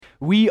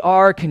We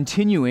are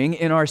continuing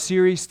in our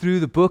series through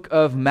the book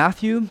of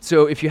Matthew.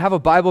 So if you have a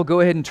Bible, go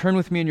ahead and turn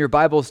with me in your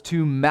Bibles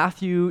to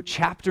Matthew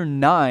chapter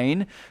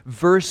 9,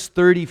 verse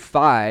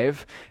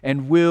 35,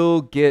 and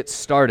we'll get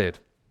started.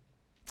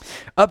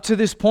 Up to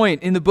this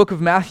point in the book of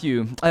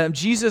Matthew,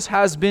 Jesus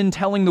has been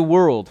telling the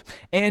world,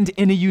 and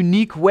in a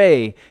unique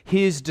way,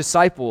 his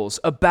disciples,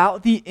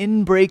 about the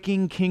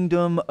inbreaking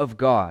kingdom of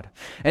God.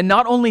 And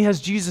not only has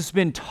Jesus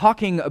been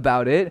talking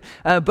about it,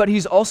 but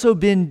he's also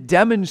been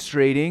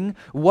demonstrating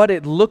what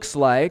it looks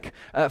like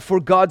for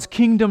God's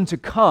kingdom to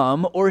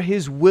come or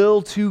his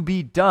will to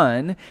be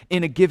done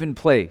in a given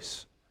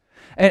place.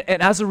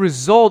 And as a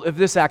result of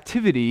this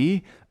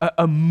activity,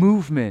 a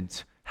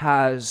movement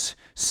has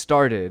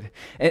started.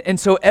 And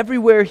so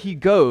everywhere he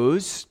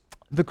goes,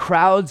 the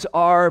crowds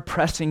are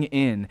pressing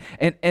in.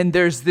 And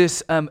there's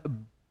this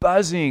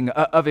buzzing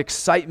of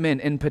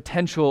excitement and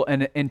potential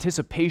and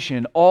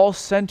anticipation, all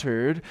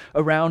centered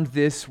around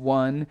this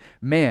one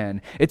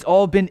man. It's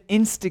all been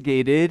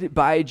instigated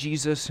by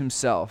Jesus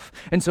himself.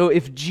 And so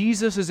if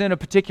Jesus is in a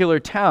particular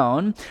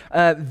town,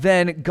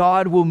 then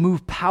God will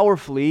move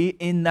powerfully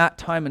in that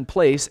time and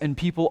place, and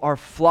people are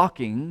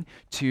flocking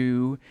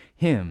to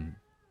him.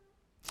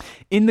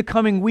 In the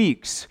coming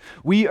weeks,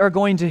 we are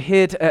going to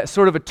hit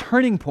sort of a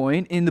turning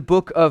point in the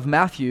book of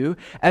Matthew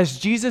as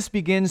Jesus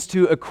begins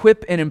to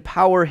equip and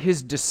empower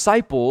his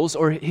disciples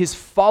or his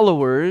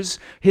followers,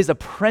 his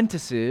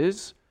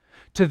apprentices,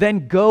 to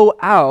then go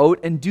out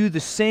and do the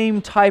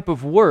same type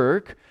of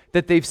work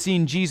that they've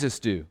seen Jesus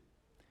do.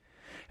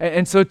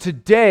 And so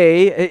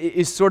today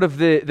is sort of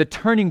the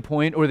turning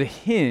point or the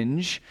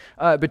hinge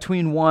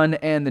between one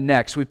and the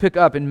next. We pick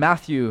up in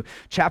Matthew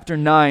chapter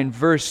 9,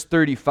 verse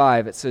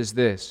 35. It says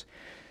this: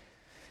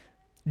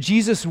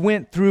 Jesus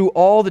went through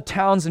all the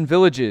towns and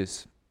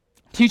villages,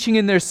 teaching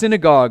in their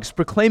synagogues,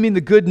 proclaiming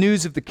the good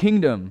news of the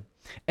kingdom,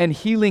 and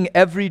healing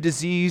every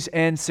disease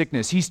and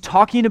sickness. He's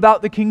talking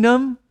about the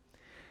kingdom,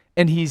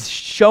 and he's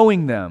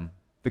showing them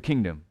the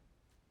kingdom.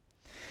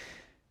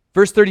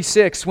 Verse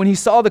 36, when he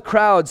saw the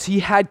crowds, he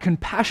had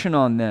compassion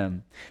on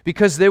them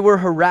because they were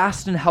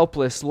harassed and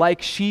helpless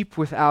like sheep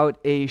without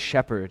a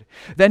shepherd.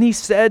 Then he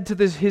said to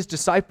his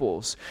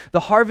disciples, the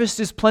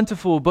harvest is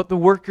plentiful, but the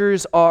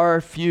workers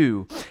are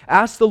few.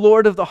 Ask the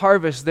Lord of the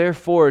harvest,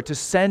 therefore, to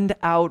send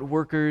out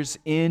workers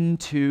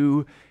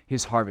into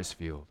his harvest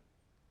field.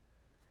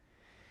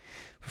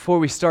 Before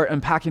we start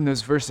unpacking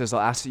those verses, I'll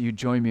ask that you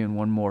join me in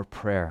one more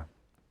prayer.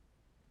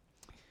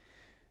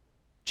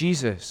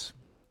 Jesus,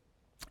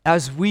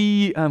 as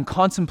we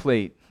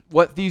contemplate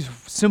what these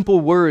simple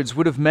words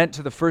would have meant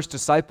to the first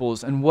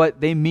disciples and what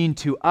they mean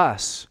to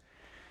us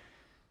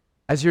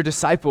as your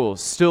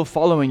disciples still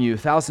following you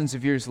thousands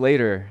of years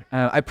later,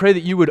 I pray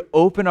that you would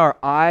open our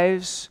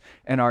eyes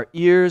and our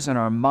ears and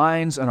our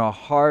minds and our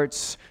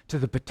hearts to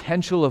the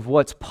potential of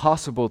what's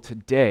possible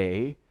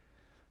today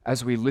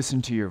as we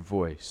listen to your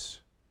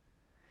voice.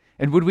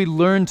 And would we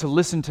learn to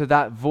listen to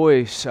that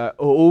voice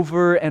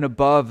over and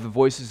above the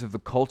voices of the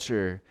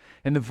culture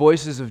and the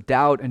voices of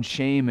doubt and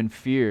shame and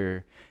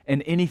fear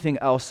and anything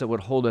else that would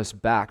hold us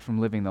back from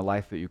living the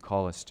life that you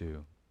call us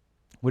to?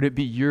 Would it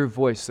be your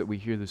voice that we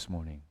hear this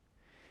morning?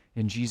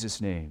 In Jesus'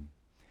 name,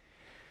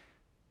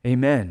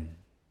 amen.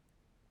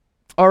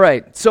 All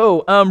right,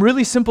 so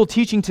really simple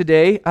teaching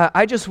today.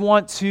 I just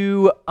want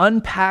to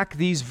unpack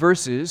these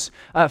verses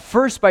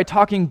first by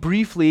talking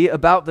briefly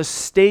about the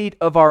state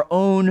of our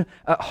own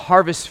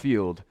harvest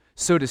field,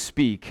 so to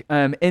speak.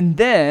 And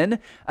then,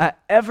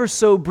 ever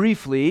so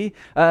briefly,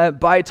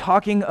 by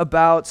talking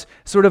about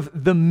sort of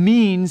the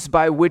means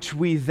by which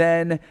we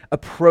then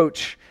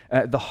approach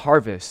the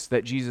harvest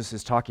that Jesus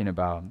is talking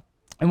about.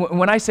 And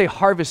when I say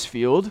harvest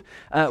field,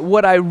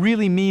 what I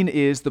really mean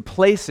is the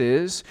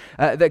places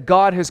that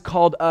God has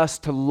called us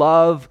to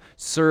love,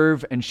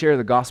 serve, and share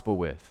the gospel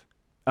with,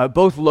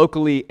 both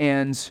locally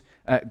and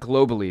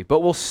globally.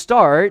 But we'll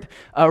start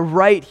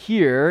right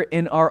here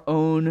in our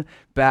own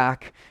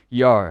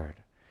backyard.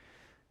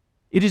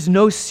 It is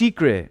no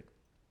secret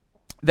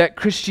that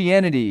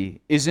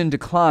Christianity is in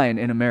decline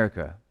in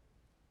America.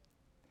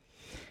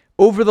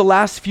 Over the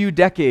last few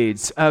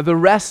decades, the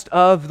rest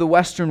of the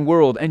Western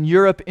world, and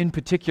Europe in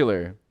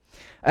particular,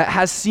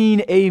 has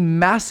seen a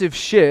massive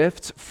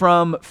shift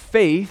from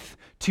faith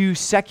to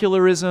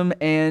secularism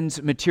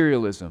and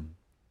materialism.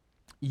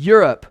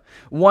 Europe,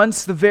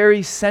 once the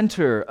very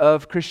center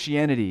of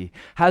Christianity,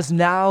 has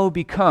now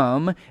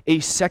become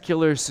a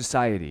secular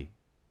society.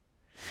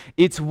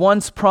 Its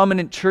once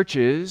prominent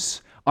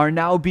churches are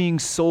now being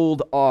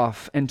sold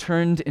off and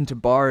turned into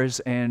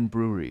bars and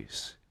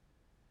breweries.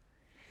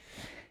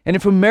 And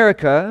if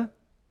America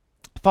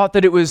thought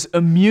that it was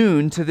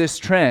immune to this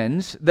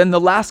trend, then the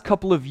last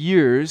couple of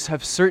years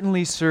have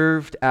certainly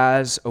served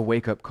as a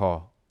wake-up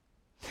call.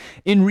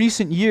 In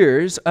recent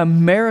years,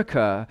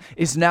 America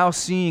is now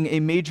seeing a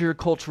major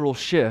cultural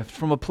shift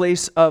from a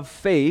place of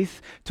faith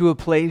to a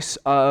place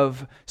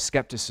of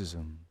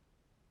skepticism.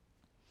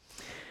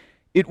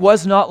 It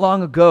was not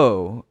long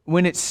ago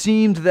when it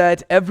seemed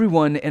that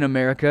everyone in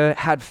America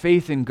had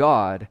faith in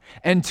God,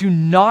 and to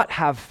not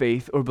have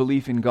faith or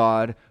belief in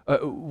God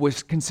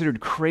was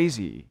considered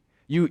crazy.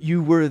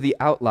 You were the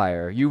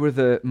outlier. You were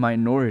the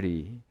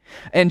minority.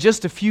 And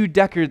just a few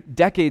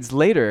decades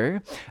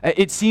later,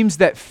 it seems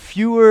that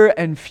fewer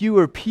and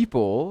fewer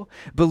people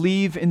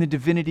believe in the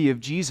divinity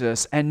of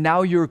Jesus, and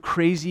now you're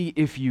crazy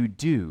if you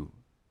do.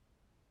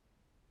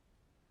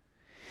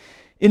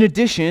 In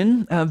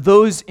addition,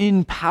 those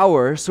in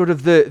power, sort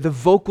of the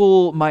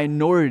vocal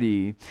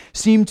minority,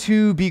 seem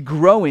to be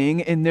growing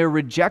in their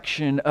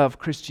rejection of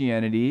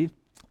Christianity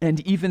and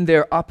even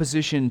their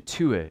opposition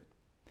to it.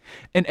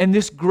 And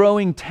this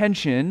growing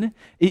tension,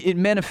 it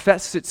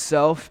manifests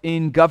itself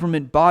in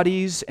government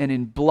bodies and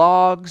in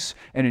blogs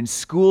and in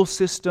school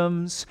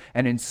systems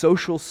and in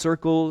social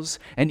circles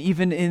and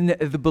even in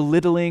the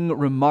belittling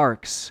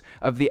remarks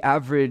of the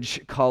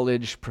average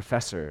college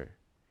professor.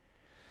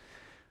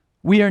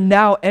 We are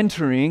now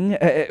entering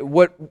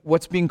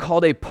what's being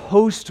called a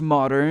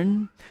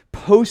postmodern,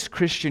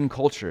 post-Christian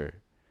culture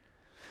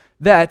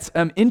that,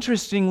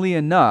 interestingly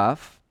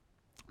enough,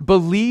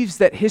 believes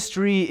that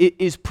history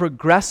is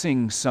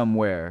progressing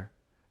somewhere,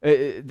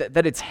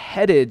 that it's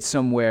headed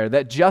somewhere,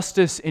 that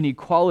justice and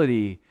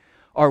equality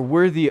are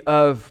worthy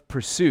of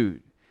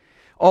pursuit,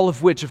 all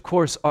of which, of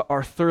course,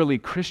 are thoroughly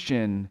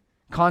Christian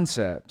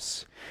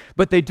concepts.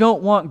 But they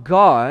don't want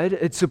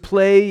God to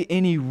play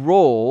any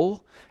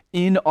role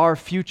in our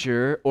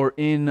future or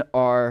in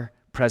our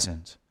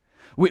present.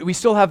 We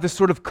still have this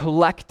sort of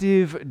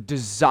collective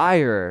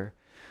desire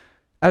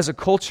as a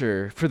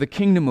culture for the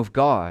kingdom of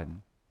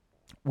God.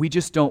 We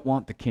just don't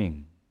want the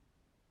king.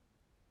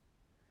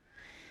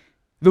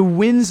 The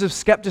winds of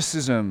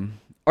skepticism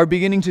are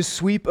beginning to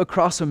sweep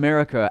across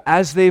America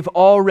as they've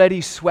already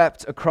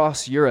swept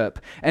across Europe,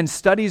 and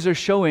studies are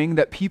showing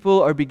that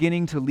people are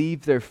beginning to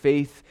leave their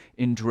faith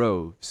in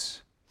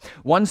droves.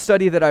 One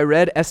study that I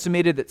read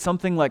estimated that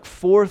something like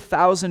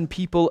 4,000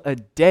 people a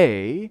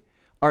day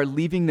are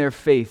leaving their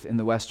faith in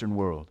the Western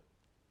world.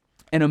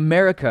 And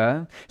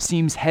America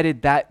seems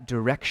headed that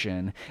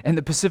direction. And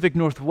the Pacific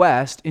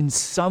Northwest, in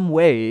some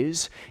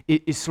ways,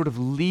 is sort of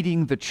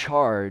leading the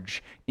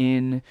charge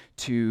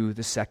into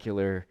the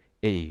secular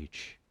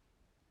age.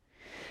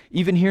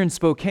 Even here in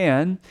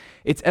Spokane,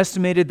 it's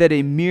estimated that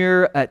a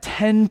mere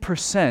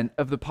 10%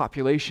 of the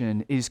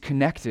population is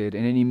connected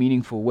in any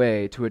meaningful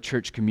way to a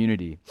church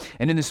community.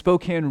 And in the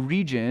Spokane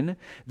region,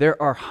 there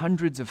are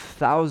hundreds of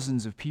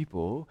thousands of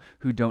people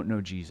who don't know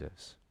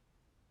Jesus.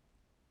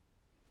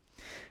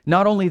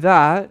 Not only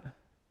that,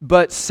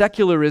 but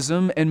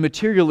secularism and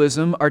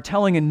materialism are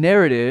telling a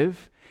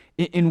narrative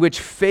in which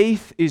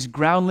faith is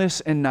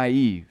groundless and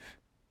naive,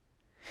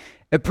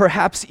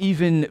 perhaps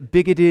even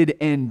bigoted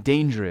and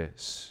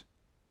dangerous.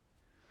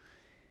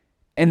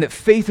 And that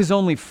faith has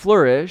only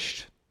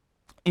flourished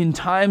in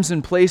times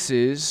and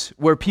places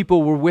where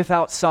people were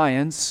without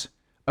science,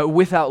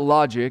 without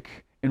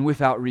logic, and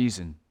without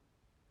reason.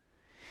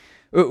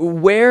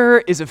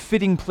 Where is a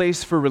fitting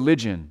place for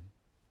religion?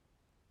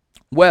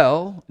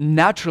 Well,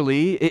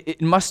 naturally,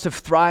 it must have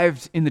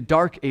thrived in the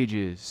Dark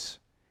Ages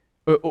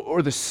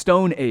or the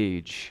Stone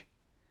Age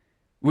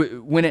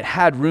when it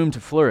had room to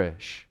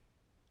flourish.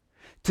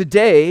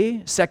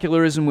 Today,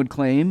 secularism would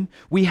claim,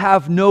 we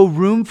have no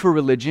room for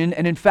religion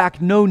and in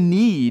fact no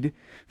need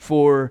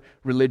for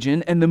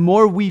religion, and the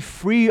more we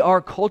free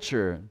our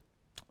culture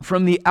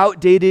from the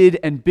outdated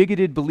and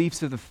bigoted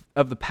beliefs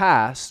of the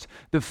past,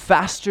 the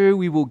faster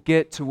we will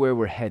get to where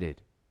we're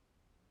headed.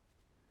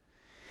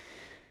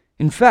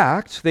 In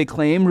fact, they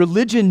claim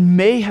religion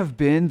may have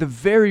been the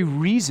very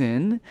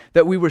reason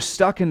that we were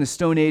stuck in the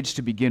Stone Age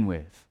to begin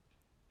with.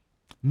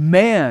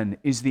 Man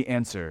is the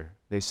answer,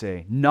 they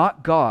say,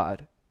 not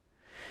God.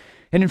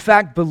 And in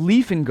fact,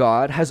 belief in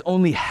God has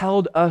only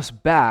held us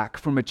back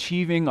from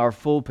achieving our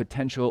full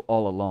potential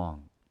all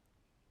along.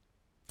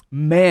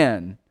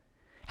 Man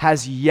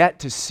has yet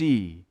to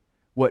see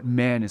what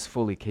man is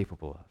fully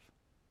capable of.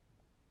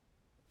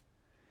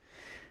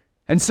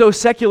 And so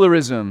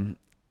secularism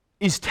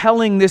is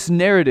telling this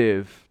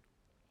narrative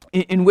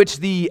in which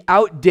the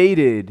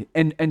outdated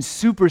and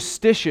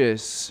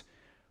superstitious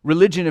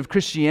religion of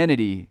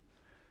Christianity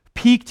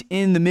peaked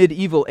in the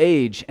medieval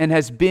age and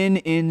has been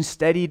in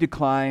steady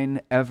decline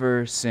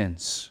ever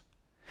since.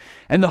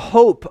 And the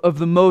hope of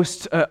the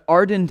most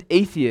ardent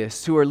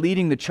atheists who are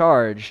leading the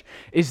charge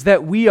is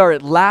that we are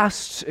at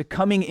last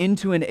coming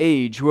into an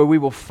age where we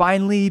will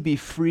finally be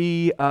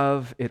free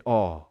of it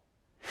all.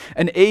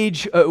 An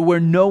age where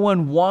no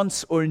one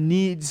wants or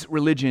needs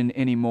religion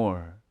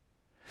anymore.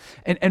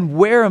 And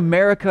where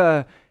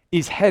America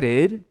is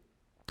headed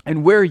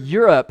and where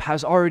Europe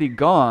has already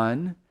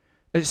gone,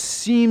 it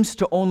seems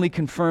to only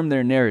confirm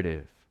their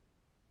narrative.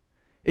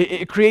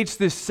 It creates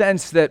this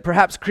sense that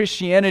perhaps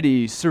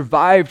Christianity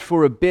survived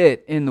for a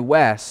bit in the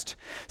West,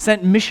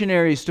 sent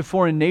missionaries to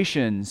foreign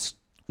nations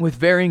with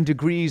varying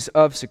degrees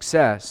of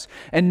success,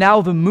 and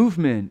now the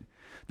movement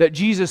that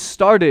Jesus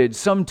started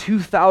some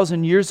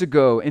 2,000 years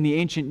ago in the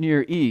ancient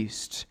Near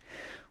East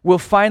will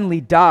finally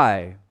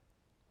die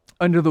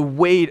under the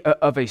weight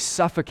of a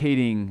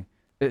suffocating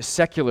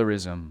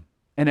secularism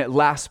and at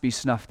last be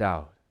snuffed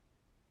out.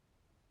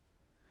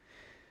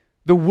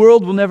 The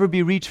world will never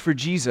be reached for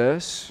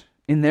Jesus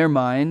in their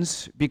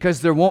minds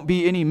because there won't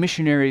be any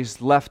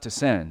missionaries left to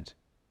send.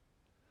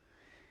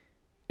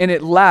 And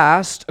at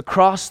last,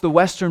 across the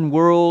Western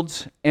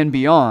world and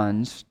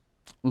beyond,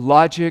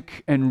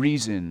 logic and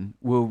reason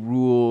will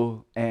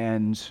rule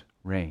and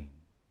reign.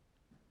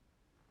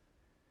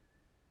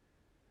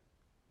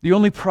 The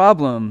only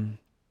problem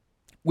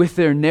with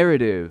their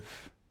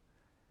narrative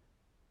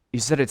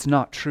is that it's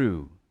not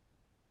true.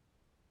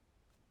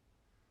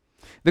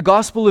 The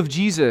gospel of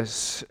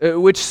Jesus,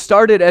 which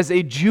started as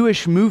a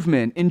Jewish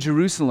movement in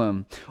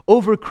Jerusalem,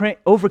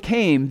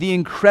 overcame the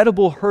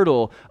incredible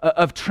hurdle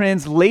of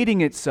translating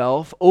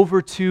itself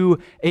over to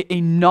a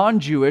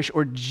non-Jewish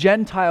or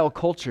Gentile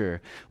culture,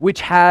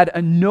 which had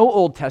no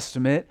Old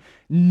Testament,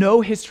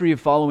 no history of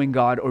following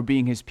God or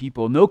being his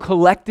people, no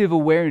collective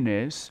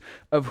awareness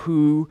of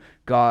who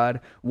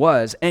God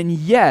was. And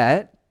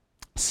yet,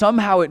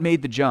 somehow it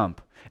made the jump.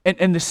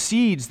 And the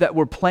seeds that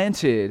were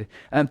planted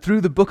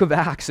through the book of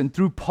Acts and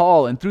through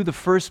Paul and through the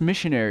first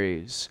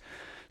missionaries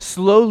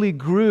slowly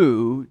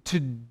grew to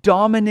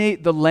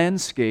dominate the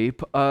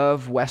landscape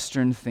of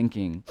Western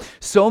thinking.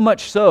 So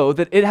much so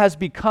that it has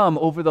become,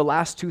 over the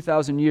last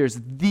 2,000 years,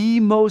 the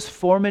most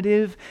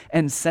formative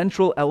and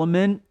central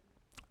element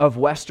of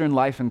Western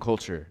life and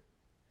culture.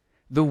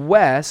 The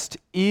West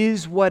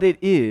is what it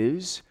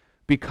is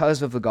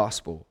because of the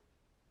gospel.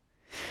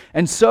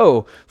 And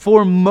so,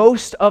 for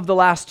most of the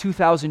last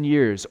 2,000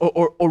 years,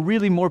 or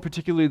really more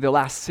particularly the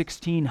last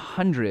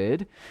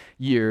 1,600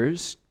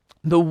 years,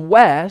 the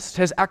West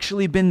has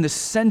actually been the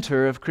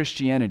center of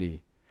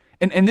Christianity.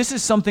 And this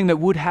is something that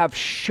would have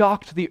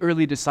shocked the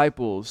early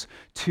disciples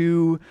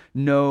to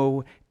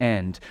no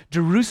end.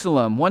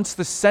 Jerusalem, once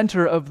the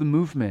center of the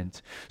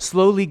movement,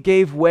 slowly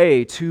gave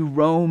way to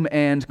Rome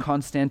and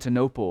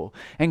Constantinople.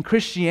 And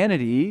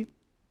Christianity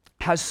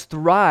has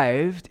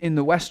thrived in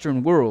the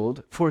Western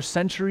world for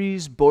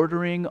centuries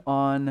bordering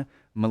on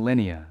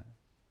millennia.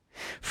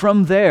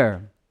 From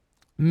there,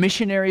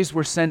 missionaries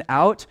were sent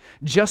out,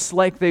 just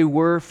like they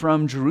were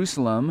from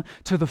Jerusalem,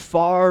 to the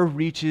far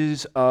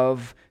reaches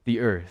of the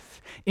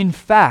earth. In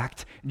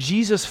fact,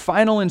 Jesus'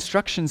 final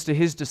instructions to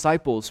his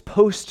disciples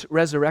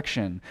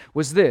post-resurrection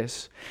was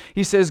this.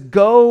 He says,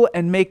 "Go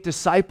and make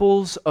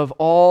disciples of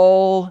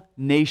all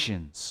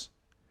nations,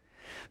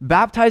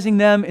 baptizing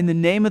them in the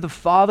name of the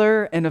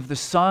Father and of the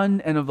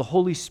Son and of the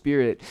Holy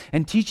Spirit,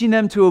 and teaching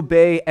them to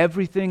obey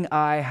everything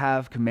I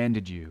have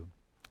commanded you."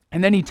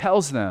 And then he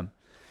tells them,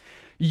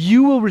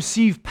 "You will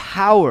receive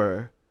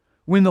power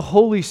when the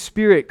Holy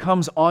Spirit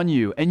comes on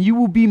you, and you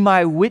will be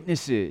my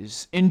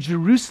witnesses in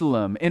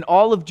Jerusalem, in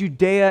all of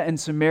Judea and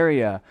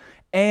Samaria,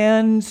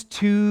 and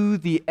to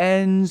the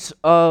ends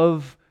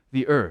of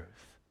the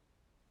earth."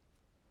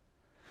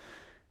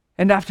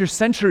 And after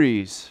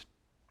centuries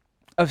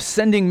of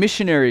sending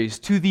missionaries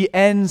to the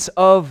ends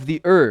of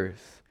the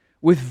earth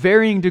with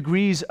varying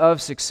degrees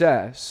of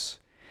success,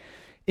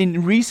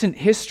 in recent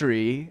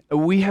history,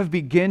 we have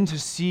begun to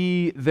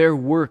see their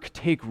work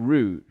take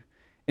root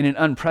in an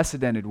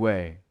unprecedented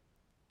way.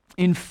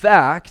 In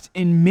fact,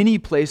 in many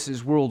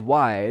places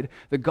worldwide,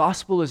 the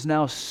gospel is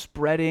now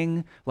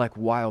spreading like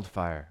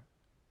wildfire.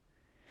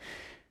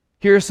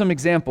 Here are some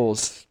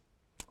examples.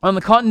 On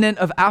the continent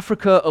of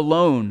Africa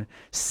alone,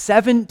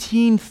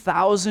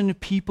 17,000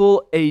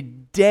 people a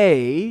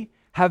day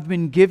have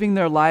been giving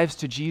their lives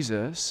to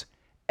Jesus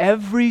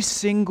every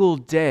single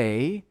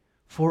day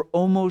for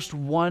almost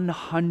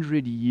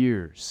 100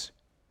 years.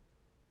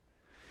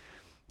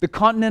 The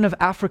continent of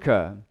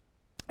Africa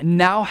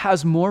now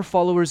has more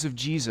followers of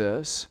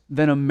Jesus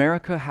than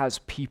America has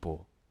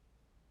people.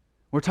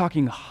 We're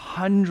talking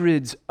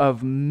hundreds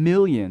of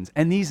millions,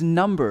 and these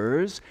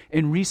numbers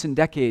in recent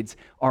decades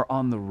are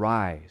on the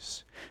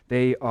rise.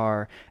 They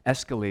are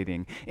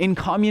escalating. In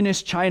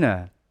communist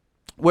China,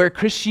 where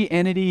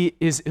Christianity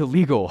is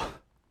illegal,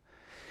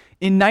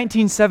 in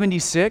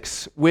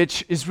 1976,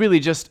 which is really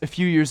just a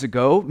few years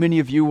ago, many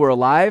of you were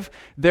alive,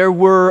 there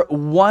were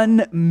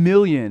 1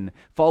 million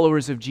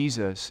followers of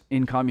Jesus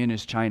in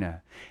communist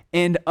China.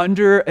 And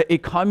under a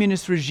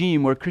communist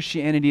regime where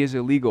Christianity is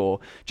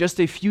illegal, just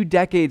a few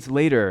decades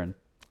later,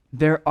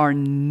 there are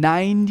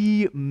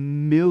 90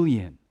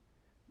 million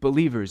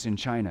believers in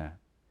China.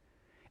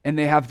 And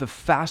they have the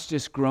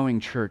fastest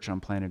growing church on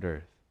planet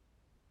Earth.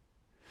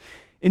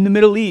 In the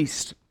Middle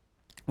East,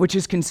 which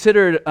is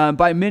considered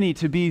by many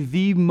to be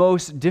the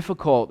most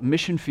difficult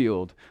mission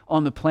field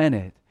on the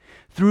planet,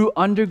 through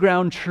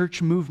underground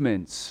church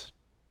movements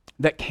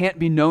that can't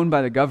be known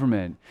by the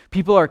government,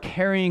 people are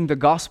carrying the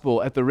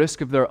gospel at the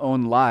risk of their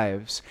own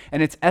lives.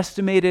 And it's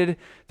estimated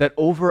that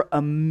over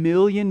 1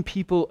 million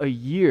people a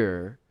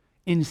year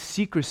in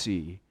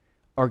secrecy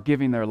are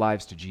giving their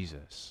lives to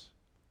Jesus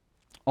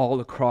all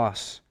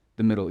across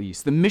the Middle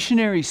East. The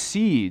missionary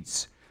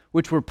seeds,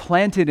 which were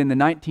planted in the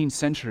 19th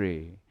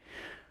century,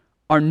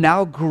 are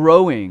now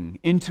growing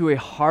into a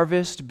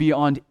harvest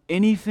beyond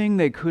anything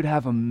they could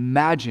have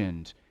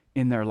imagined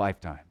in their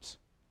lifetimes.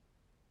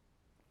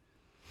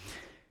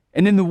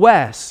 And in the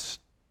West,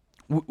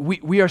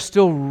 we are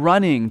still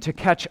running to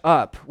catch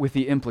up with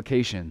the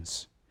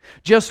implications.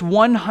 Just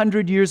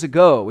 100 years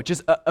ago, which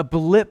is a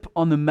blip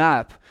on the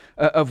map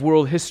of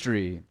world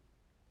history,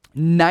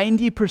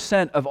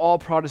 90% of all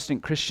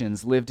Protestant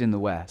Christians lived in the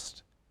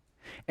West.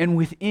 And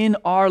within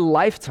our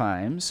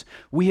lifetimes,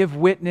 we have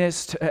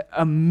witnessed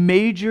a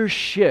major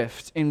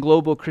shift in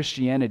global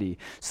Christianity,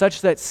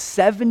 such that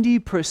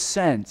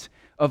 70%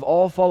 of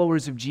all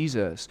followers of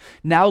Jesus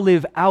now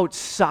live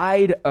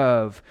outside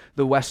of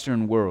the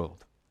Western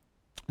world.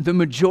 The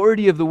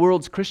majority of the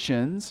world's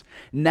Christians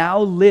now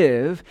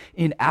live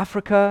in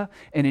Africa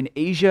and in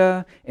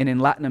Asia and in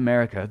Latin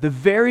America, the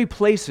very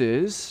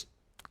places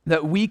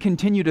that we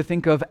continue to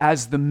think of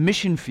as the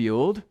mission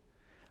field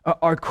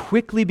are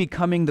quickly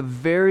becoming the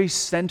very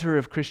center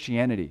of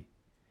Christianity.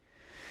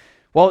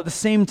 While at the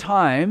same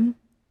time,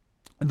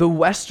 the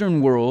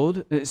Western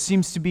world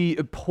seems to be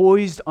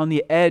poised on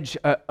the edge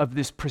of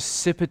this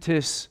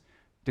precipitous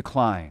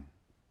decline.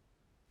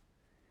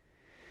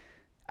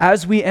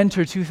 As we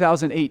enter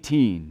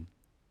 2018,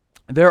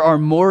 there are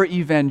more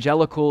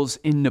evangelicals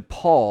in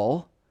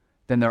Nepal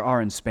than there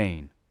are in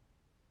Spain.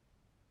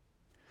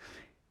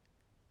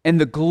 And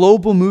the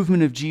global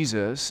movement of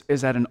Jesus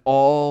is at an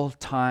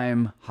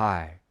all-time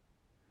high.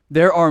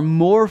 There are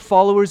more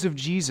followers of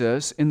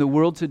Jesus in the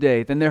world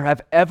today than there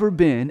have ever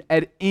been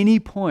at any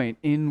point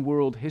in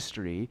world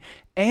history.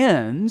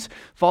 And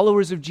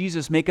followers of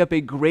Jesus make up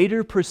a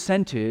greater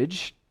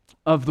percentage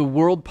of the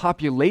world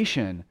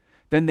population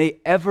than they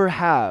ever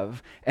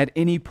have at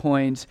any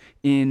point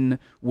in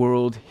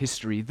world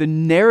history. The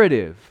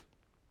narrative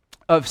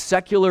of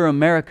secular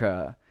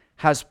America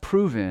has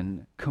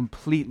proven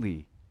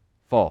completely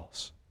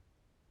false.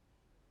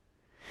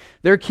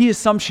 Their key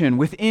assumption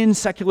within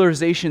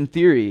secularization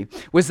theory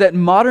was that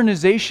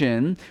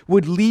modernization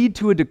would lead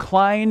to a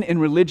decline in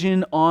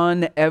religion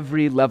on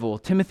every level.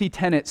 Timothy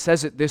Tennant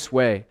says it this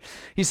way.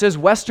 He says,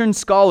 Western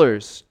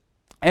scholars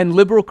and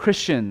liberal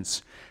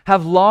Christians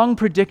have long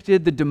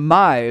predicted the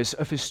demise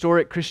of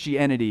historic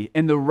Christianity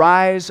and the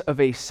rise of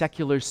a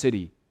secular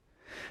city.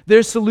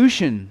 Their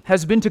solution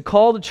has been to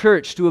call the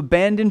church to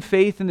abandon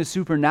faith in the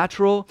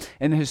supernatural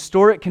and the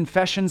historic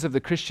confessions of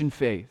the Christian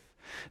faith.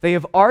 They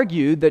have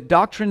argued that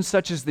doctrines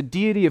such as the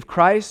deity of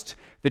Christ,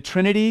 the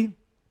Trinity,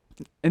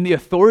 and the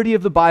authority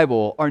of the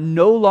Bible are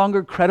no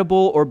longer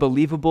credible or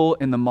believable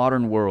in the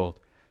modern world.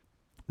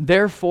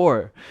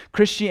 Therefore,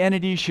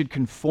 Christianity should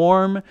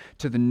conform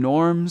to the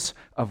norms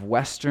of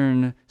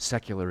Western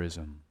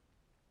secularism.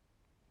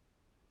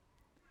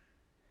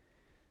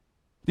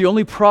 The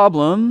only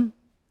problem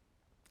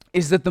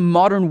is that the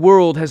modern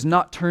world has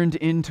not turned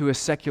into a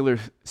secular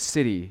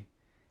city,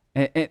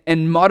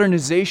 and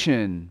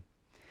modernization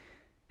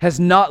has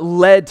not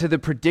led to the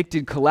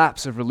predicted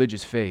collapse of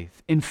religious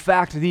faith. In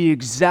fact, the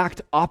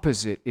exact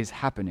opposite is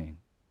happening.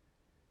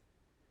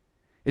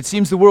 It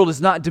seems the world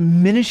is not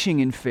diminishing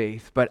in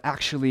faith, but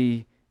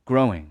actually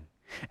growing.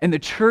 And the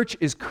church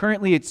is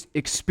currently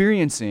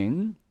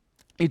experiencing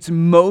its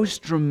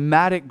most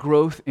dramatic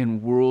growth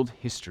in world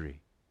history.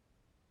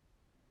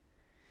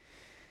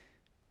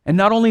 And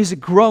not only is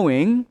it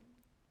growing,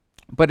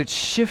 but it's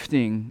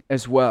shifting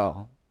as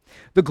well.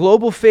 The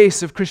global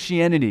face of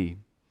Christianity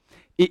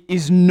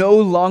is no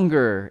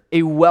longer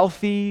a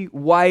wealthy,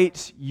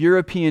 white,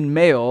 European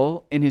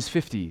male in his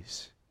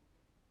 50s.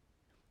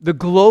 The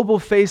global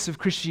face of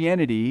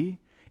Christianity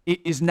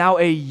is now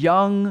a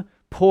young,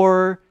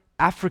 poor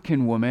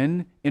African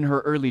woman in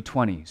her early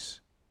 20s.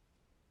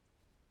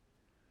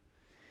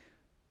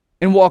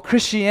 And while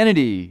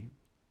Christianity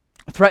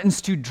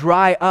threatens to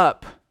dry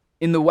up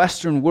in the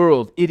Western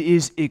world, it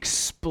is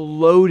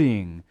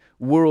exploding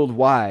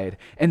worldwide.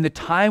 And the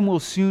time will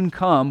soon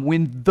come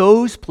when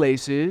those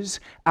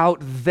places out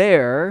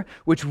there,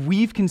 which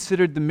we've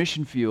considered the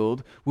mission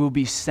field, will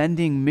be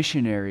sending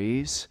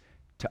missionaries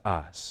to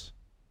us.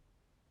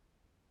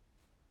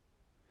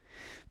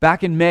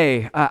 Back in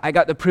May, I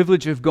got the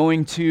privilege of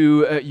going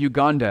to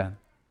Uganda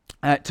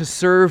to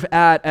serve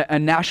at a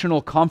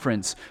national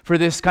conference for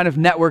this kind of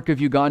network of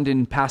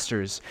Ugandan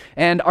pastors.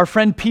 And our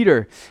friend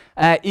Peter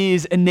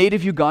is a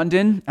native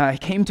Ugandan. He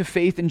came to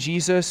faith in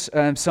Jesus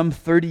some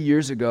 30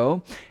 years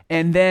ago,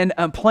 and then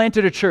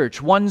planted a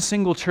church, one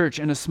single church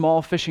in a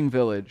small fishing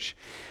village.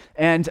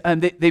 And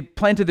they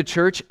planted the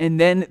church, and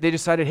then they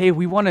decided, hey,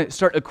 we want to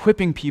start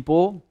equipping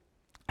people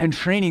and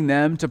training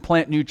them to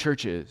plant new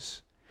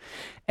churches.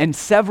 And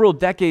several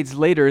decades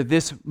later,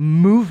 this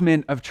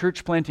movement of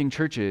church planting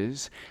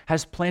churches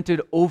has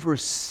planted over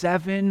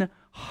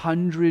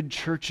 700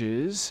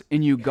 churches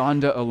in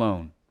Uganda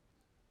alone.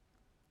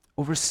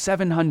 Over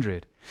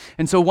 700.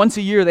 And so once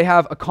a year they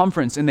have a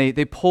conference and they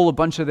pull a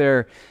bunch of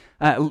their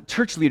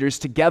church leaders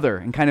together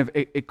and kind of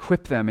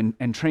equip them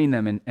and train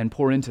them and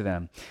pour into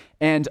them.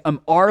 And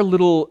our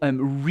little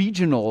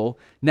regional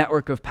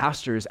network of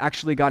pastors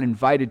actually got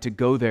invited to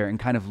go there and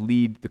kind of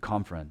lead the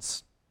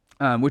conference.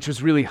 Which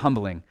was really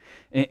humbling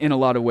in a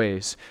lot of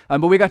ways.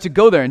 But we got to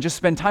go there and just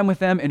spend time with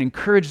them and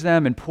encourage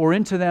them and pour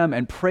into them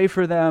and pray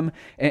for them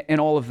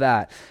and all of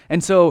that.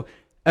 And so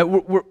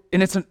And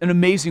it's an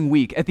amazing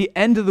week. At the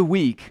end of the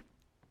week,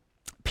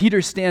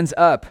 Peter stands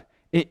up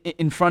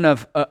in front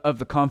of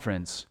the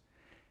conference,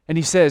 and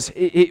he says,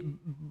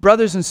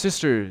 brothers and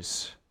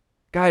sisters,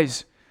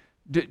 guys,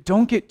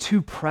 don't get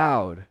too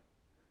proud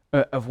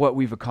of what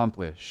we've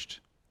accomplished.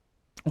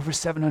 Over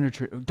 700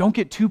 churches. Don't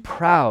get too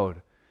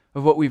proud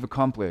of what we've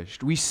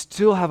accomplished. We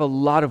still have a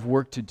lot of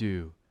work to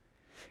do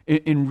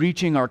in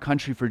reaching our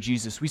country for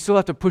Jesus. We still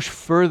have to push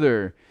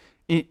further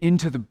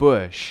into the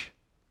bush.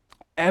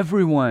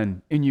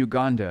 Everyone in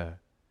Uganda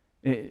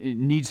it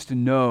needs to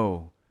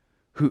know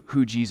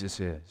who Jesus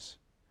is.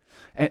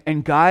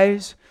 And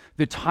guys,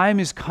 the time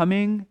is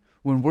coming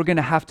when we're going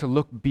to have to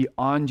look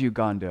beyond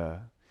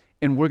Uganda,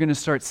 and we're going to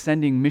start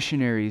sending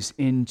missionaries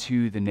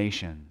into the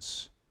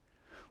nations.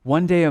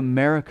 One day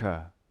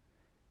America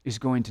is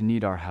going to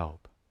need our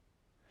help.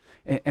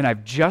 And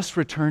I've just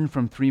returned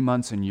from 3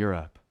 months in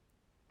Europe.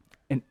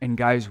 And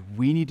guys,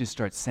 we need to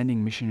start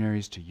sending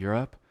missionaries to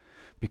Europe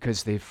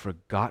because they've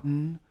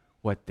forgotten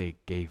what they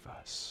gave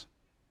us.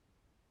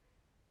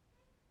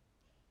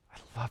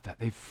 I love that.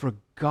 They've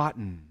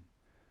forgotten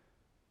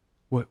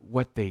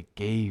what they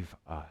gave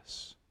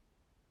us.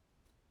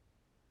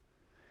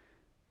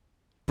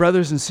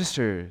 Brothers and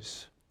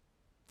sisters,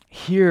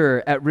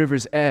 here at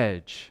River's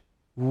Edge,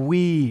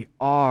 we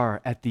are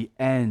at the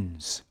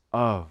ends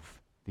of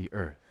the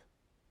earth.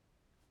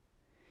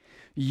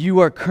 You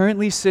are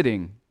currently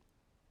sitting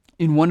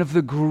in one of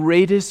the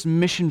greatest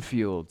mission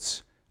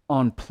fields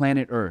on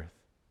planet Earth.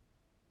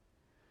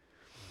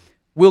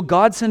 Will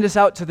God send us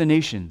out to the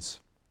nations?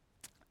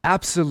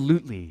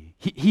 Absolutely.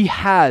 He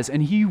has,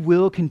 and He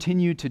will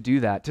continue to do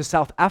that. To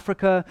South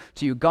Africa,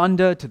 to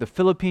Uganda, to the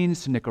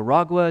Philippines, to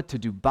Nicaragua, to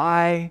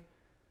Dubai.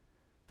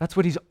 That's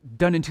what He's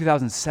done in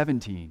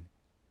 2017.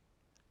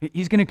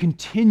 He's going to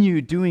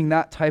continue doing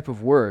that type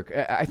of work.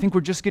 I think we're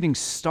just getting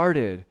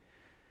started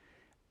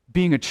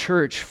being a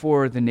church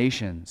for the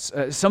nations.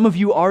 Some of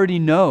you already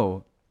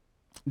know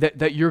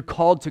that you're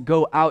called to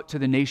go out to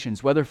the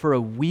nations, whether for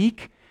a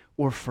week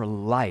or for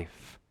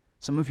life.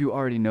 Some of you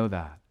already know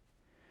that.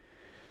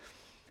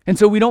 And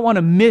so we don't want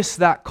to miss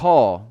that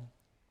call.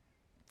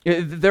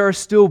 There are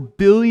still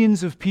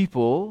billions of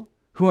people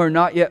who are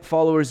not yet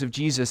followers of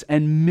Jesus,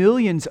 and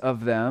millions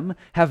of them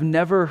have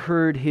never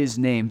heard His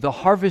name. The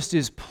harvest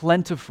is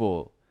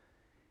plentiful,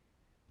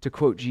 to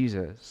quote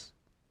Jesus.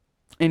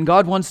 And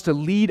God wants to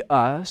lead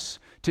us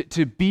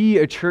to be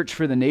a church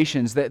for the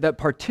nations that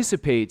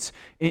participates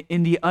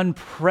in the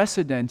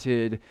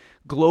unprecedented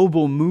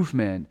global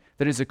movement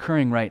that is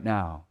occurring right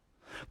now.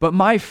 But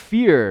my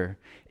fear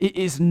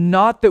is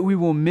not that we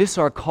will miss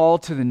our call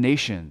to the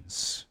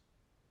nations.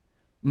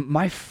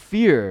 My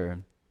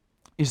fear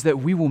is that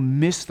we will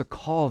miss the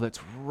call that's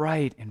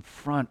right in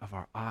front of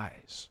our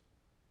eyes.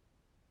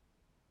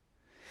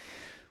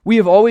 We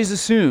have always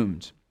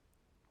assumed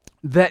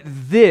that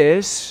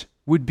this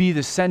would be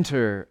the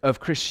center of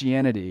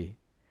Christianity,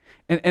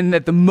 and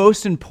that the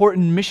most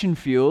important mission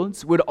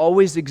fields would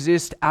always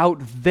exist out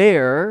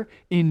there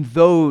in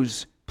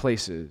those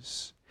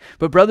places.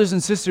 But brothers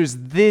and sisters,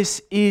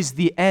 this is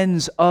the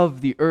ends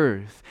of the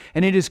earth,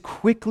 and it is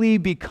quickly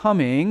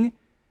becoming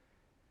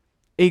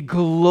a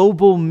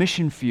global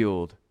mission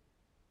field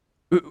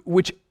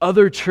which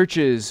other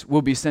churches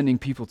will be sending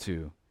people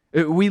to.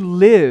 We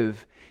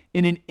live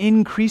in an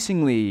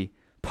increasingly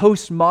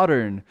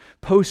postmodern,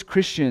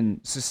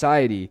 post-Christian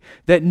society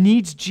that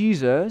needs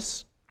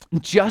Jesus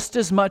just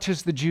as much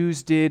as the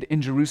Jews did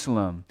in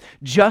Jerusalem,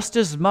 just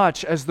as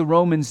much as the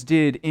Romans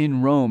did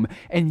in Rome,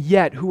 and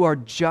yet who are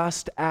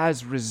just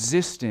as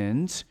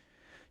resistant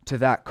to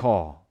that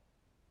call.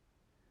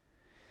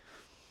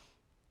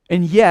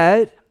 And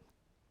yet,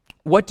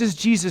 what does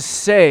Jesus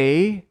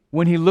say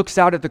when He looks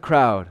out at the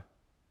crowd?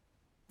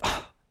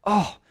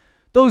 Oh,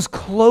 those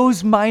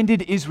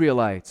close-minded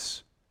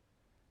Israelites,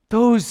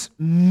 those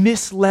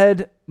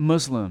misled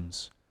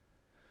Muslims,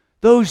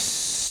 those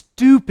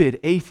stupid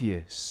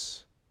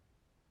atheists.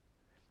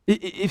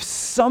 If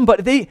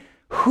somebody,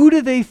 who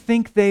do they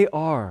think they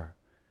are?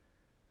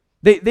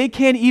 They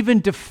can't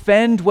even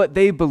defend what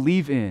they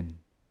believe in.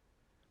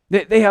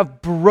 They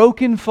have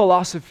broken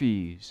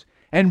philosophies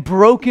and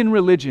broken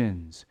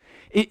religions.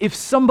 If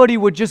somebody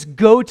would just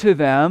go to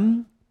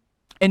them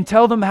and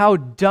tell them how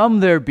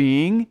dumb they're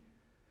being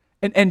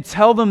and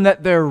tell them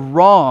that they're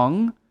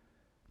wrong,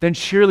 then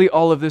surely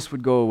all of this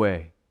would go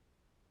away.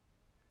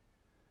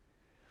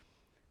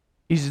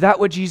 Is that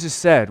what Jesus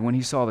said when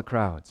He saw the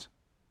crowds?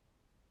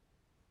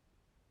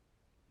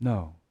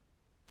 No.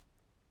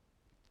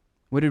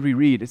 What did we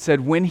read? It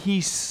said, when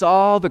He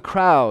saw the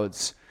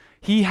crowds,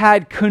 He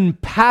had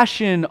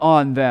compassion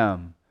on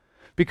them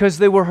because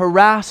they were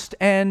harassed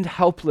and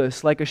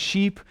helpless like a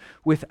sheep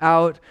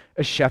without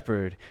a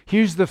shepherd.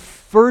 Here's the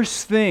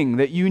first thing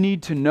that you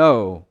need to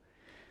know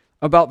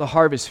about the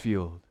harvest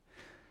field.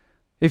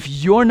 If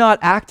you're not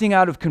acting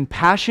out of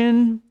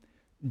compassion,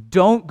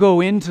 don't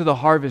go into the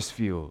harvest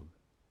field.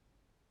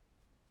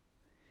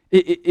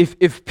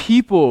 If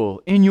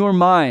people in your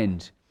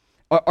mind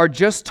are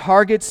just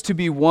targets to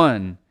be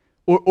won,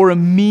 or a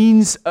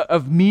means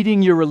of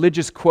meeting your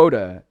religious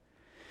quota,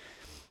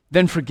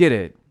 then forget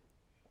it.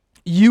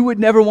 You would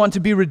never want to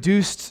be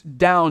reduced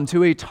down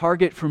to a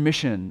target for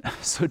mission,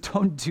 so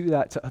don't do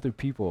that to other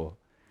people.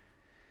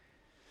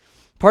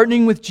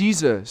 Partnering with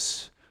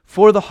Jesus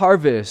for the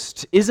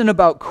harvest isn't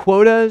about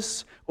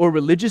quotas or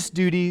religious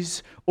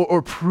duties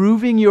or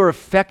proving your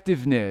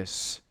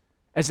effectiveness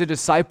as a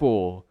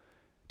disciple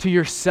to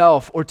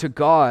yourself or to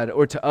God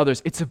or to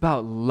others. It's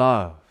about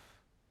love.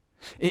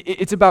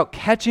 It's about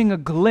catching a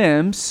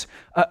glimpse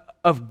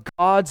of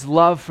God's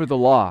love for the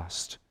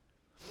lost.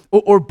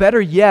 Or better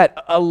yet,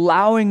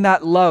 allowing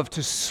that love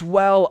to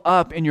swell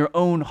up in your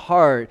own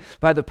heart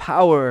by the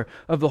power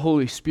of the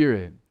Holy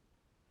Spirit.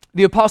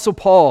 The Apostle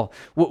Paul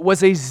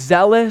was a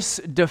zealous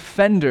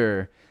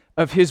defender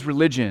of his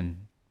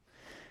religion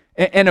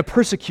and a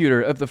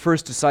persecutor of the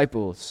first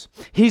disciples.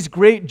 His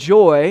great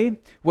joy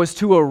was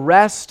to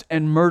arrest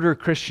and murder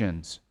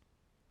Christians.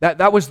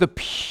 That was the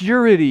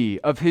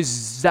purity of his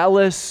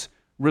zealous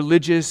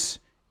religious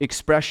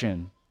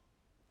expression.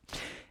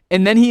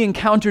 And then he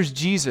encounters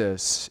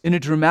Jesus in a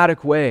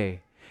dramatic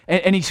way.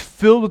 And he's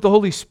filled with the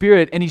Holy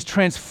Spirit and he's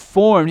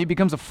transformed. He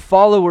becomes a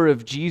follower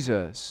of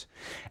Jesus.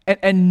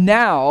 And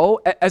now,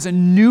 as a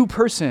new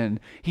person,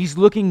 he's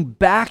looking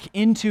back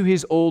into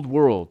his old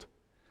world,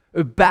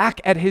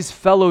 back at his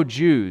fellow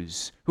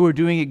Jews who are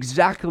doing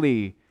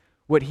exactly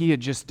what he had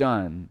just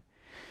done.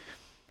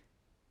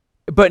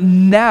 But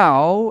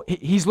now,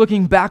 he's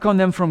looking back on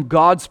them from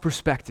God's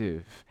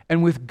perspective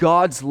and with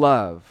God's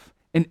love.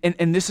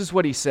 And this is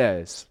what he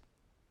says.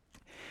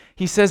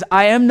 He says,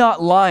 I am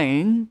not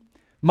lying.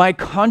 My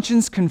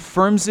conscience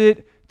confirms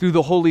it through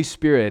the Holy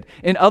Spirit.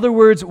 In other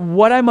words,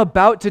 what I'm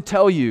about to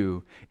tell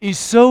you is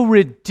so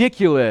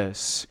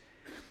ridiculous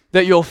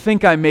that you'll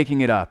think I'm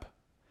making it up.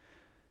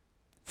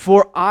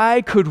 For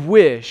I could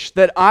wish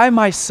that I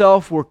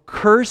myself were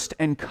cursed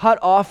and cut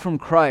off from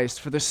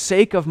Christ for the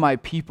sake of my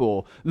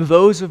people,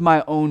 those of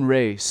my own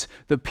race,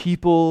 the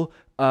people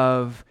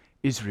of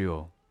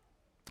Israel.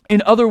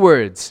 In other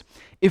words,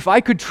 if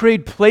I could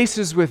trade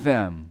places with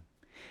them,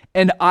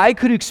 and I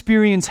could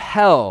experience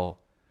hell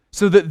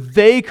so that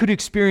they could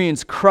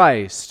experience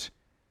Christ,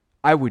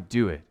 I would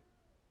do it.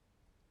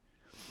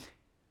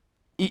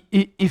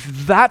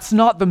 If that's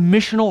not the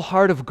missional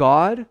heart of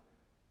God,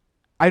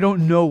 I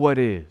don't know what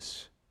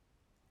is.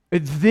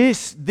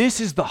 This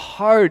is the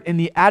heart and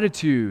the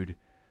attitude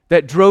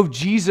that drove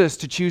Jesus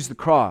to choose the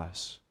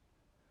cross.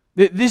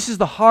 This is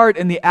the heart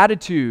and the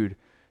attitude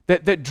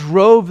that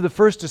drove the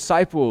first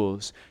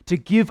disciples to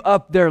give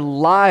up their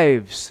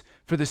lives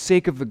for the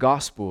sake of the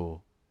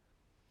gospel.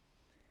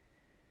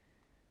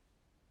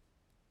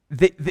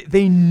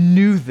 They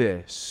knew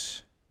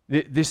this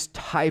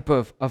type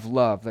of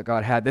love that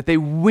God had, that they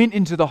went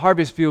into the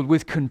harvest field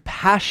with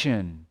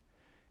compassion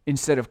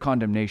instead of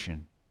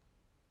condemnation.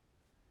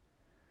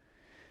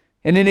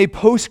 And in a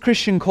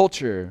post-Christian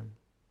culture,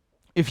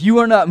 if you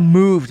are not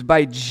moved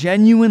by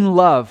genuine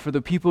love for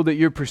the people that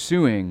you're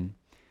pursuing,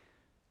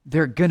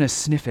 they're gonna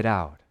sniff it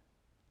out.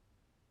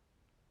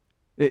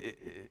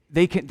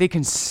 They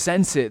can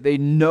sense it, they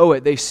know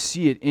it, they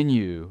see it in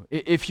you.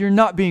 If you're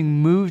not being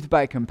moved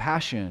by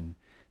compassion,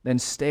 then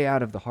stay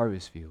out of the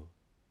harvest field.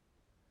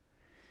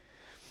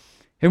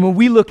 And when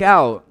we look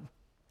out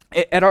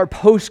at our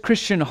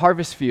post-Christian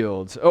harvest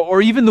fields, or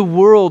even the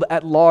world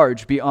at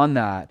large beyond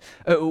that,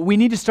 we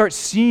need to start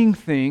seeing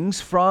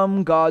things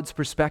from God's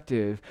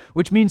perspective,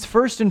 which means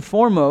first and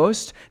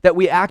foremost that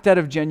we act out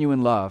of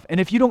genuine love. And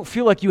if you don't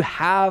feel like you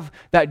have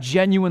that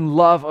genuine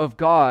love of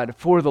God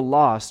for the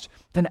lost,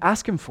 then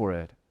ask Him for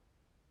it.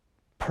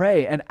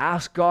 Pray and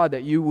ask God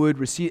that you would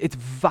receive. It's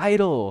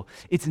vital.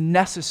 It's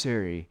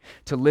necessary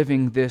to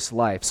living this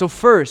life. So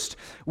first,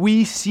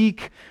 we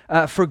seek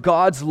for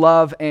God's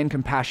love and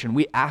compassion.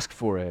 We ask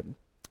for it.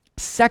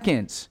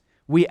 Second,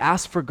 we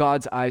ask for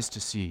God's eyes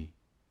to see.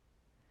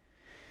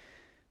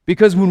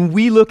 Because when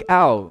we look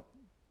out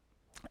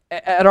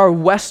at our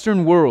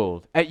Western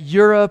world, at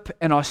Europe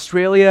and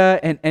Australia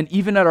and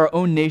even at our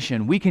own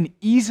nation, we can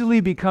easily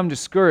become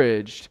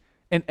discouraged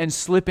and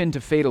slip into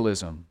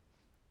fatalism.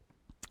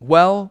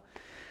 Well,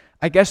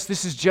 I guess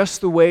this is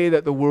just the way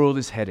that the world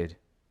is headed.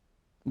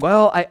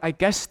 Well, I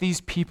guess these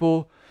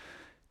people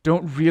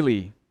don't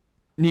really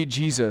need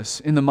Jesus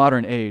in the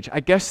modern age. I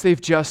guess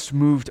they've just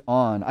moved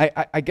on.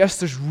 I guess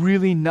there's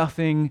really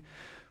nothing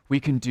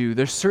we can do.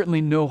 There's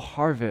certainly no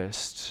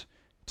harvest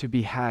to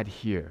be had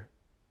here.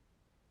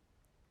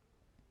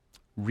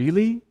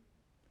 Really?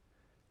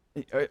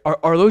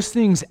 Are those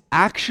things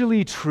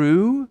actually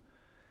true?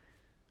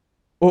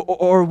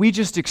 Or are we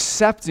just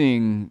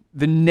accepting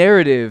the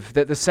narrative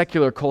that the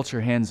secular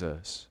culture hands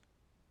us?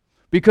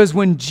 Because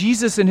when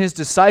Jesus and his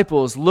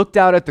disciples looked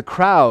out at the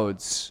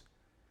crowds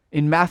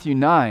in Matthew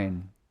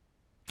 9,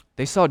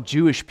 they saw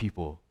Jewish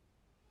people,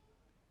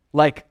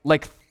 like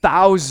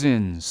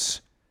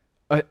thousands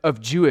of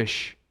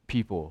Jewish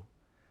people.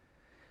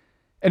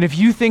 And if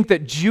you think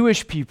that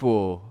Jewish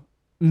people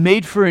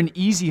made for an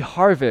easy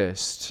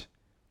harvest,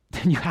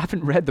 then you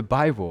haven't read the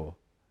Bible.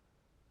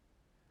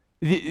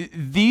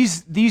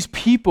 These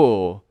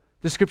people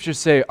the scriptures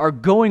say, are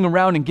going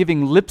around and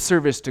giving lip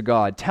service to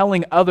God,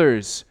 telling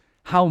others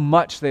how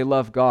much they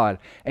love God.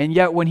 And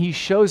yet when he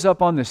shows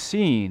up on the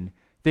scene,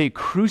 they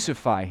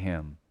crucify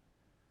him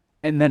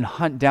and then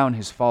hunt down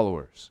his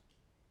followers.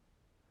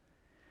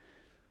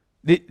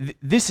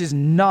 This is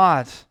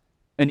not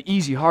an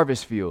easy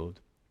harvest field.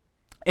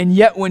 And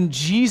yet when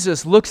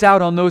Jesus looks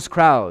out on those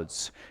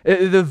crowds,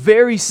 the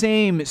very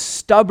same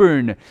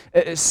stubborn,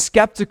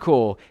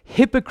 skeptical,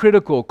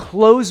 hypocritical,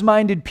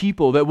 close-minded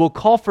people that will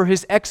call for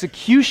his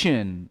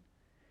execution,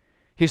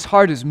 his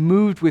heart is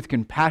moved with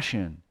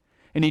compassion.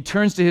 And he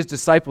turns to his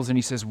disciples and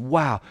he says,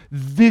 wow,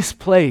 this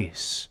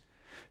place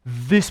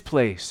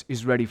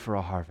is ready for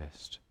a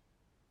harvest.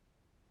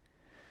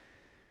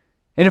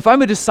 And if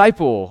I'm a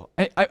disciple,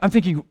 I'm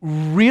thinking,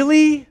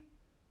 really?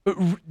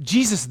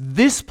 Jesus,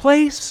 this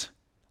place?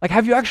 Like,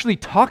 have you actually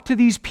talked to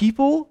these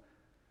people?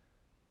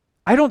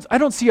 I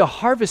don't see a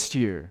harvest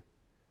here.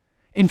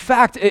 In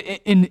fact,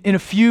 in a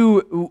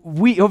few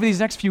weeks, over these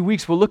next few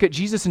weeks, we'll look at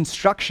Jesus'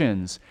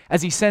 instructions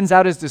as he sends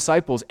out his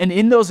disciples. And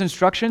in those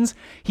instructions,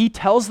 he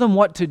tells them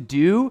what to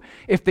do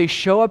if they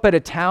show up at a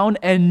town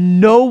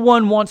and no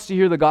one wants to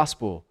hear the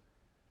gospel.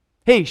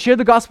 Hey, share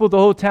the gospel with the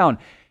whole town.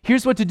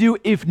 Here's what to do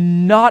if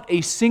not a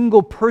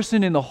single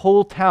person in the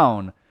whole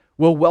town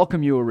will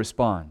welcome you or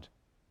respond.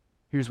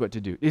 Here's what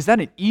to do. Is that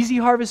an easy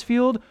harvest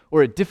field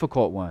or a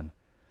difficult one?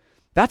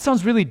 That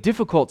sounds really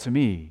difficult to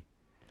me.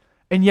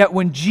 And yet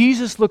when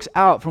Jesus looks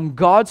out from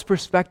God's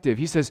perspective,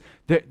 he says,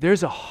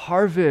 there's a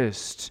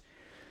harvest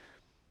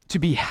to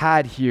be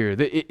had here.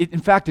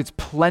 In fact, it's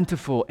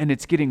plentiful and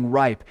it's getting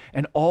ripe.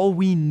 And all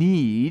we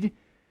need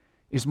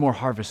is more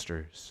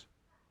harvesters.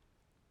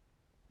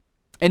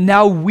 And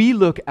now we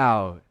look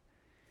out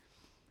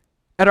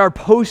at our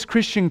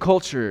post-Christian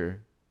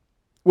culture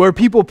where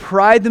people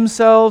pride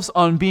themselves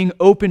on being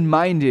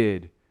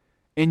open-minded,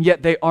 and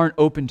yet they aren't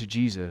open to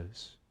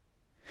Jesus.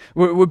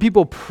 Where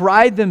people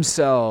pride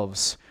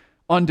themselves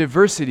on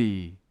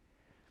diversity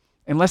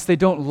unless they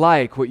don't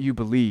like what you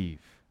believe.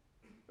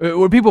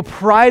 Where people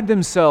pride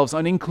themselves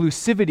on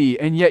inclusivity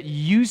and yet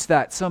use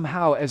that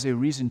somehow as a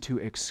reason to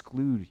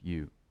exclude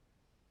you.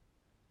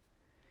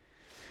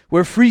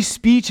 Where free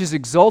speech is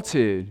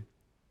exalted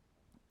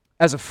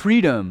as a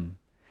freedom,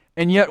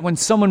 and yet when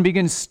someone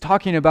begins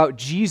talking about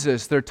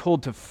Jesus, they're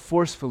told to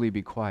forcefully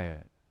be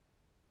quiet.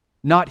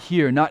 Not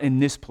here, not in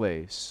this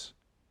place.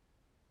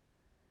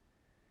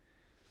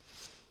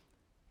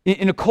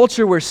 In a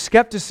culture where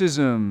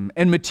skepticism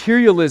and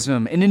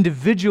materialism and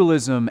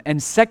individualism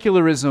and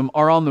secularism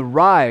are on the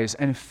rise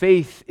and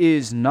faith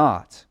is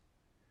not.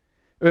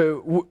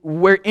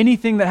 Where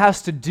anything that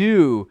has to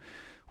do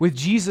with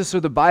Jesus or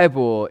the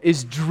Bible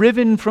is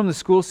driven from the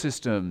school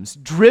systems,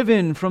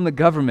 driven from the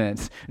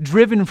government,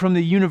 driven from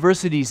the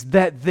universities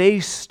that they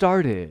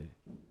started,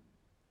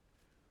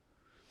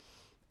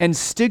 and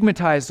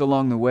stigmatized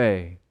along the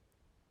way.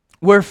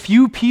 Where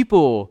few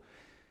people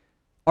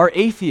are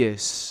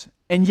atheists,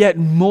 and yet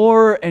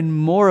more and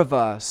more of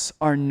us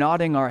are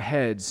nodding our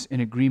heads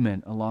in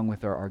agreement along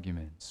with our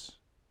arguments.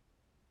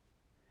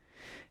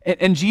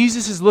 And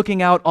Jesus is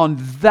looking out on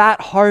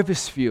that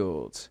harvest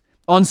field,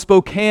 on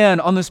Spokane,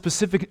 on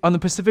the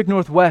Pacific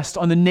Northwest,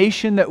 on the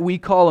nation that we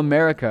call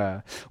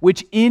America,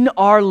 which in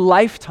our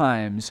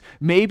lifetimes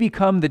may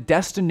become the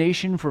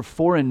destination for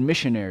foreign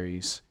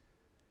missionaries.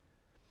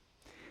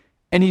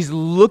 And he's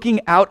looking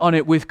out on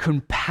it with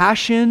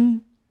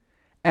compassion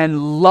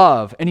and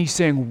love, and he's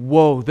saying,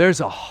 whoa,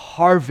 there's a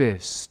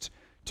harvest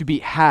to be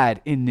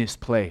had in this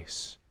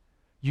place.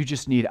 You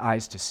just need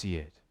eyes to see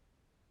it.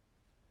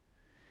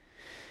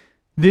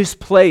 This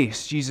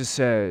place, Jesus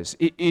says,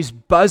 it is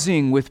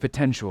buzzing with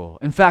potential.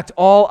 In fact,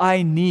 all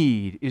I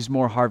need is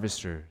more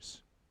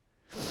harvesters.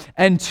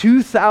 And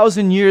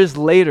 2,000 years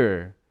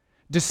later,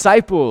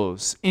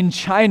 disciples in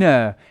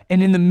China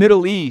and in the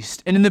Middle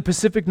East and in the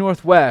Pacific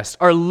Northwest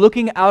are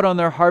looking out on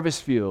their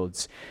harvest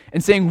fields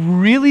and saying,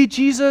 really,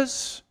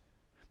 Jesus?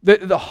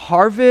 The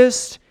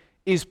harvest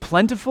is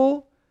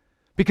plentiful?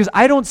 Because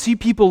I don't see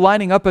people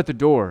lining up at the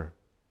door.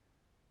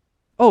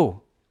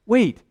 Oh,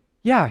 wait,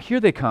 yeah, here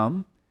they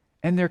come.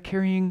 And they're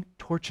carrying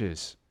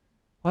torches.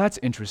 Well, that's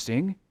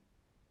interesting.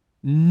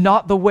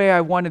 Not the way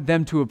I wanted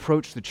them to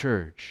approach the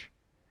church.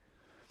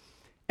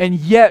 And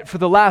yet, for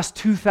the last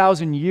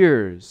 2,000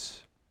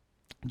 years,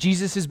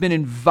 Jesus has been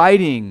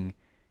inviting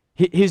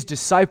his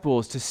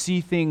disciples to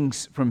see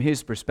things from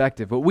his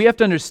perspective. What we have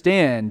to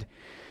understand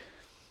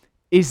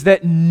is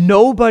that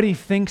nobody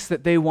thinks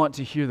that they want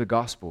to hear the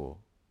gospel.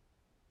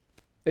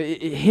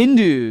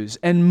 Hindus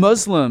and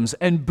Muslims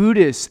and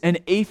Buddhists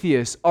and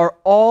atheists are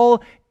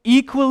all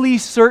equally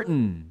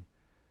certain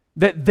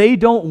that they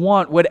don't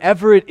want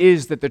whatever it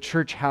is that the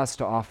church has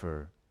to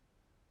offer.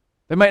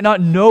 They might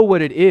not know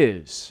what it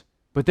is,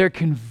 but they're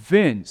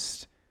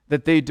convinced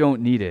that they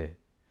don't need it.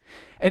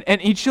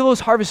 And each of those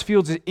harvest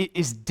fields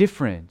is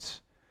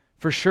different,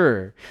 for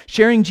sure.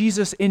 Sharing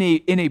Jesus in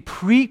a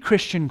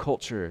pre-Christian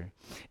culture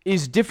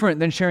is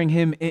different than sharing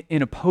him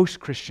in a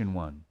post-Christian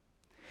one.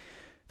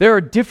 There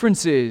are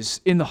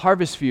differences in the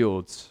harvest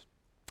fields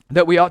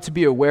that we ought to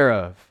be aware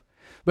of.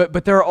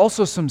 But there are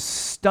also some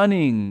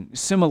stunning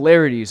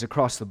similarities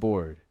across the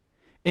board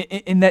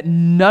in that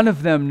none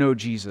of them know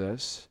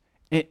Jesus,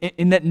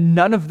 in that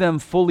none of them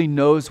fully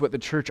knows what the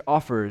church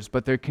offers,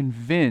 but they're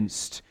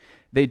convinced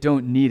they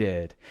don't need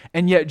it.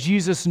 And yet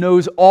Jesus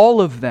knows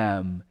all of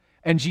them,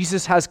 and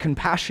Jesus has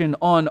compassion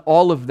on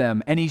all of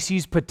them, and he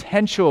sees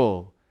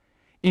potential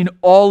in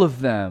all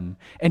of them.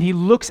 And he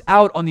looks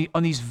out on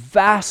these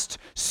vast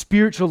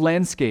spiritual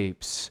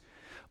landscapes,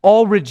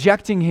 all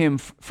rejecting him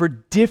for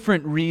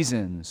different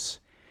reasons.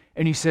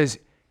 And he says,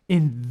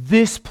 in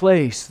this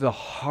place, the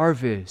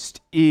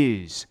harvest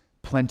is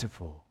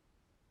plentiful.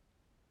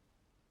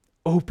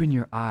 Open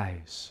your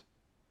eyes,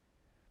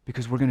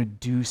 because we're going to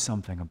do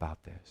something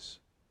about this.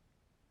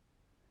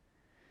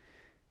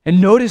 And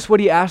notice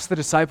what he asked the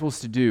disciples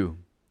to do.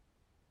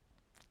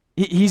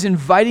 He's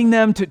inviting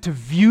them to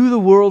view the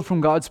world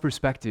from God's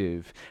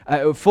perspective,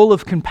 full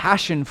of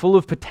compassion, full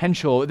of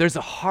potential. There's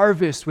a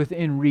harvest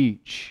within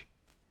reach.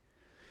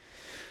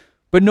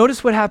 But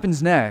notice what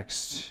happens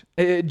next.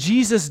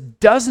 Jesus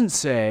doesn't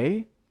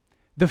say,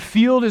 the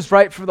field is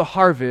ripe for the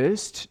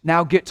harvest,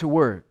 now get to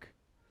work.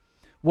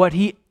 What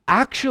he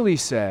actually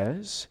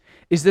says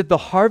is that the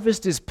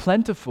harvest is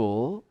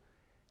plentiful,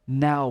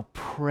 now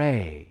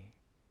pray.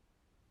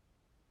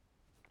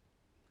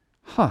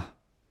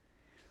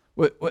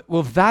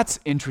 Well, that's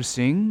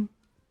interesting.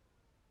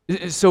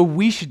 So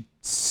we should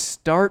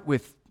start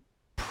with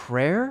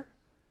prayer?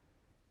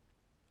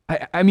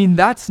 I mean,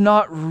 that's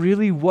not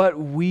really what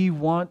we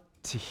want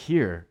to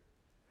hear.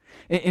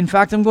 In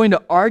fact, I'm going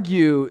to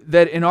argue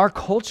that in our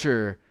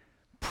culture,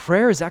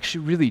 prayer is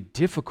actually really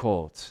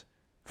difficult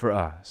for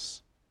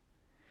us.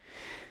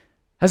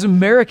 As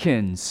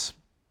Americans,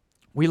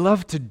 we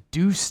love to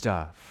do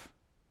stuff.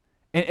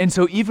 And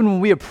so even when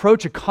we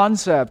approach a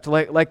concept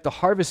like the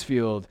harvest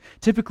field,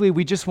 typically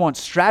we just want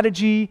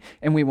strategy,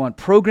 and we want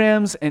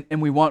programs, and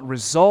we want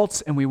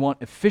results, and we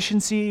want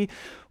efficiency.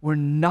 We're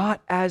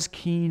not as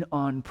keen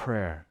on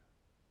prayer.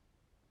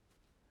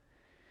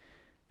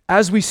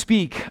 As we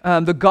speak,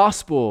 the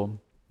gospel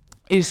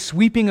is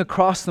sweeping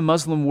across the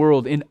Muslim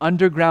world in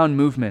underground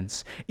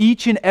movements,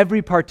 each and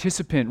every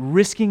participant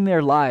risking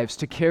their lives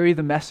to carry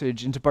the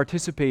message and to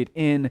participate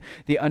in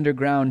the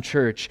underground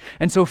church.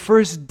 And so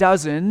first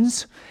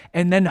dozens,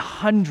 and then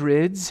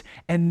hundreds,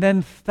 and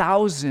then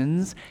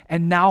thousands,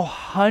 and now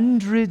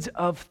hundreds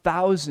of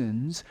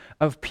thousands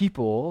of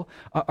people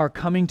are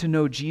coming to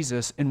know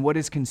Jesus in what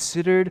is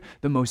considered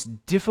the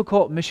most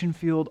difficult mission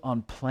field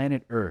on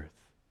planet Earth.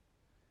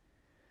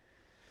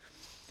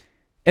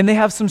 And they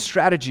have some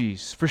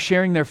strategies for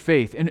sharing their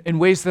faith in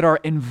ways that are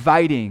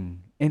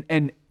inviting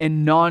and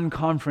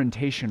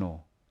non-confrontational.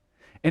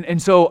 And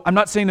so I'm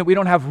not saying that we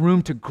don't have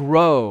room to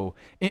grow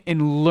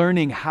in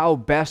learning how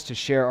best to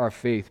share our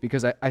faith,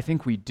 because I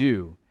think we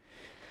do.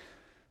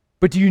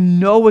 But do you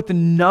know what the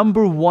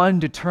number one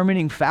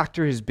determining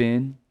factor has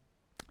been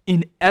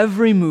in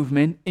every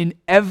movement, in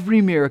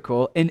every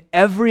miracle, in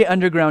every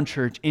underground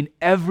church, in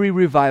every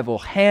revival?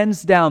 Hands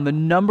down, the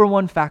number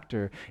one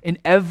factor in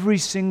every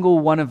single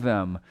one of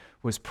them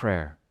was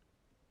prayer.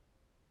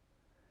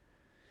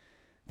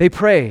 They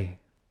pray.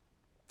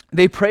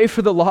 They pray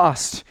for the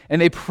lost,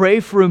 and they pray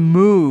for a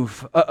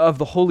move of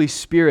the Holy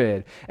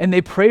Spirit, and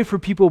they pray for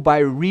people by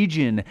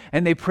region,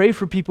 and they pray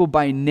for people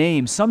by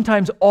name.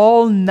 Sometimes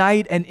all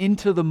night and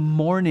into the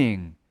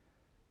morning,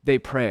 they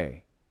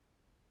pray.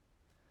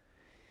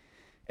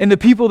 And the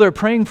people they're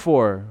praying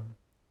for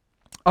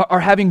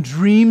are having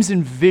dreams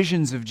and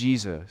visions of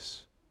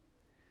Jesus.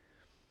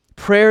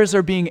 Prayers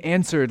are being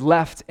answered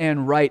left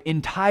and right.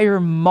 Entire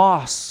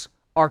mosques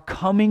are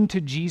coming to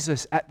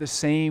Jesus at the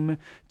same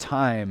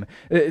time.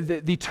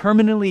 The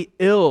terminally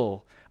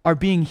ill are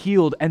being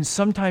healed, and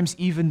sometimes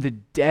even the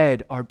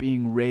dead are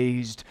being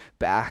raised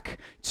back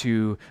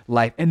to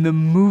life. And the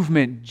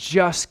movement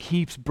just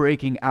keeps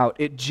breaking out.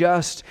 It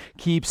just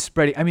keeps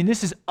spreading. I mean,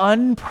 this is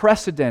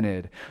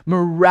unprecedented,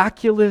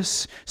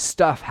 miraculous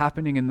stuff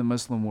happening in the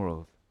Muslim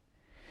world.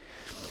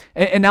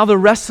 And now the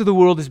rest of the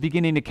world is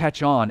beginning to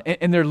catch on,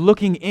 and they're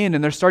looking in,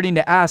 and they're starting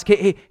to ask,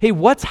 hey,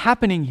 what's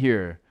happening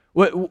here?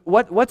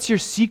 What's your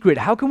secret?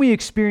 How can we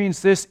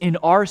experience this in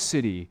our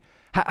city?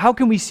 How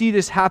can we see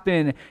this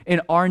happen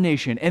in our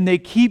nation? And they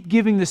keep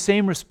giving the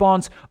same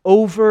response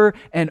over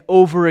and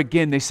over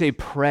again. They say,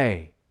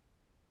 pray.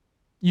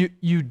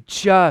 You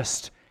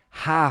just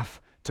have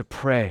to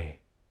pray.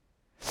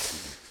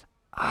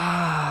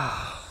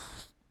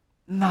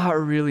 Not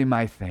really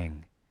my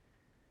thing.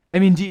 I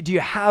mean, do you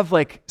have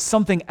like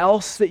something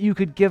else that you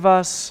could give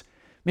us?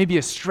 Maybe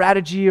a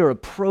strategy or a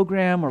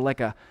program or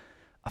like a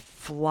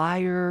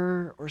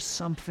flyer or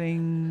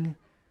something?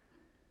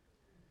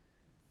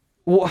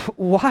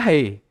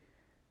 Why?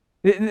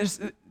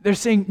 They're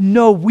saying,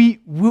 no,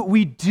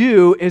 we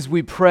do is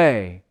we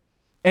pray.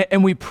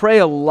 And we pray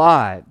a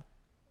lot.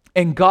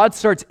 And God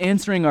starts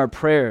answering our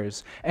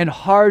prayers. And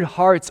hard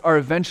hearts are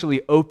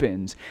eventually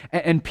opened.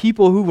 And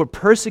people who were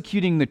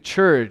persecuting the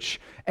church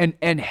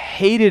and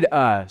hated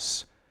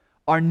us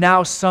are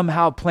now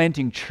somehow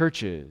planting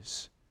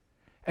churches.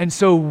 And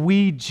so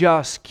we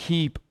just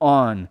keep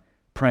on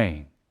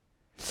praying.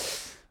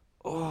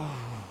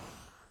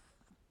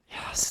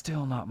 yeah,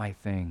 still not my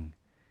thing.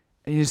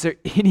 Is there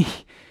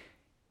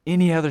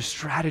any other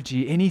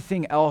strategy,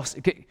 anything else?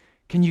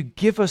 Can you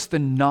give us the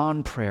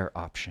non-prayer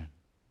option?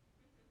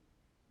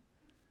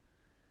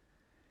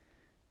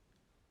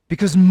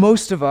 Because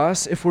most of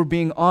us, if we're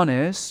being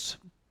honest,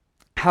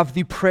 have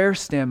the prayer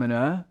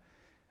stamina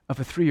of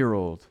a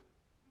 3-year-old.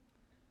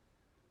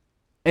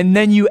 And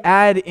then you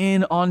add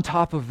in on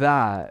top of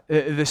that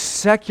the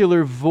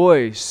secular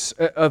voice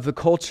of the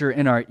culture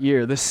in our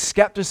ear, the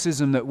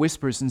skepticism that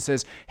whispers and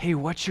says, hey,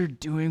 what you're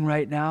doing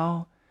right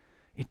now,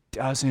 it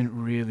doesn't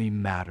really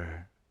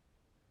matter.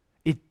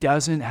 It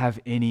doesn't have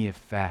any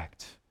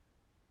effect.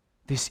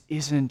 This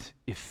isn't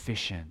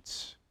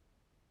efficient.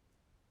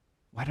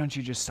 Why don't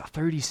you just stop?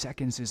 30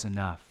 seconds is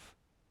enough.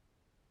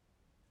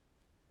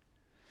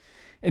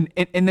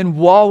 And then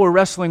while we're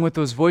wrestling with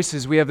those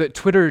voices, we have the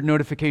Twitter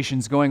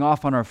notifications going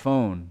off on our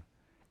phone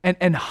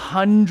and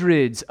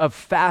hundreds of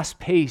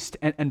fast-paced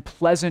and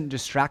pleasant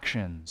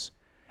distractions.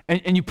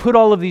 And you put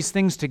all of these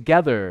things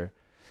together,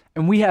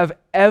 and we have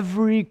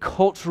every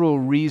cultural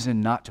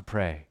reason not to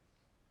pray.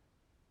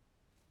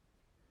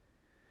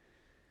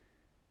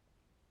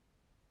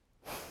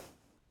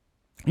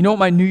 You know what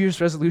my New Year's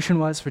resolution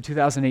was for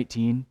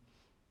 2018?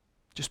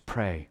 Just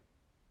pray.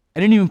 I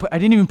didn't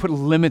even put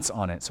limits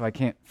on it, so I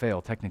can't fail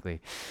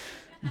technically.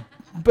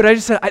 But I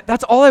just said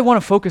that's all I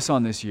want to focus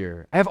on this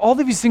year. I have all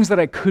of these things that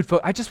I could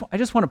I just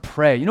want to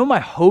pray. You know what my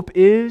hope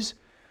is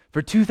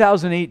for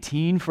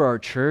 2018 for our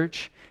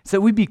church? It's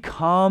that we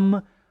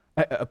become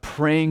a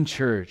praying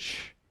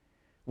church.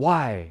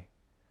 Why?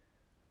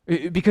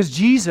 Because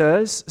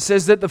Jesus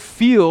says that the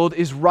field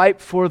is ripe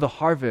for the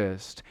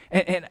harvest,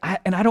 and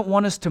I don't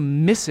want us to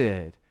miss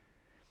it.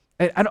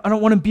 I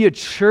don't want to be a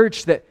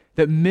church that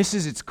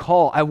misses its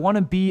call. I want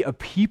to be a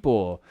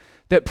people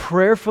that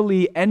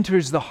prayerfully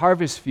enters the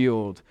harvest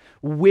field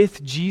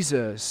with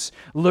Jesus,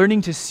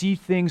 learning to see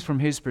things from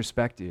his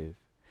perspective.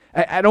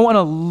 I don't want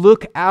to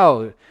look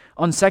out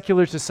on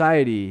secular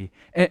society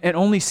and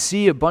only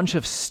see a bunch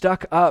of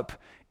stuck up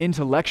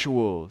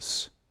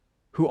intellectuals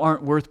who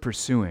aren't worth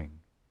pursuing.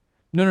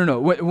 No.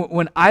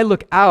 When I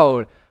look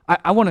out,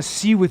 I want to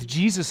see with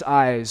Jesus'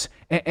 eyes,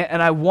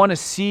 and I want to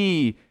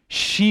see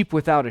sheep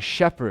without a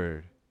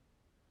shepherd,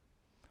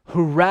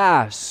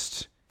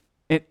 harassed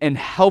and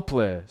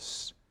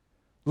helpless,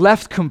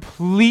 left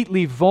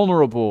completely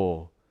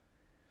vulnerable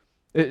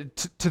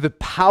to the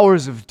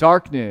powers of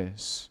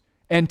darkness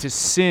and to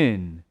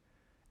sin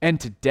and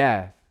to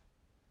death,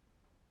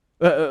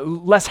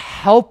 less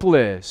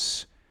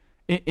helpless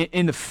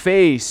in the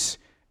face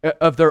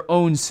of their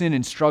own sin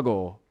and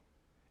struggle,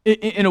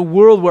 in a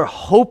world where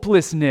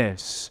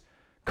hopelessness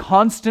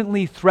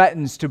constantly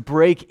threatens to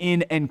break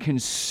in and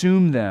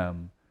consume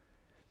them,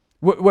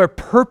 where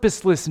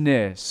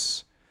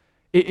purposelessness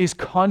is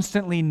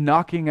constantly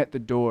knocking at the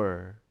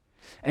door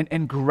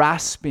and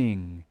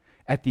grasping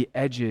at the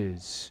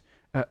edges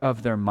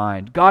of their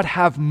mind. God,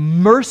 have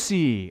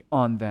mercy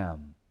on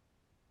them.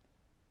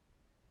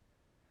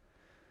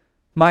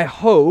 My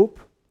hope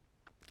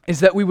is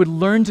that we would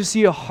learn to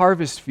see a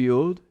harvest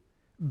field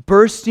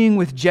bursting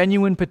with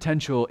genuine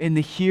potential in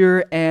the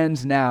here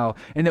and now,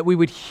 and that we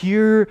would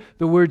hear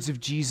the words of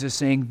Jesus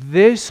saying,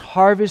 this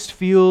harvest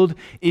field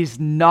is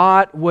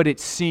not what it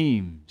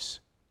seems.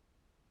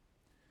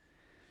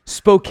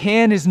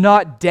 Spokane is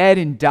not dead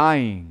and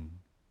dying.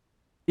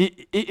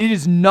 It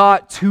is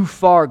not too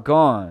far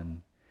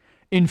gone.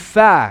 In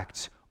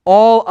fact,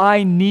 all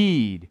I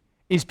need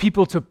is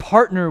people to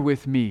partner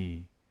with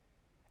me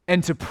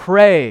and to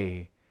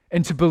pray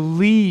and to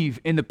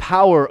believe in the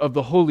power of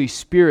the Holy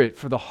Spirit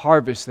for the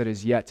harvest that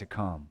is yet to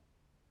come.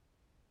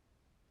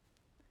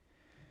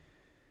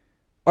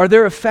 Are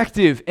there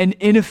effective and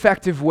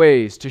ineffective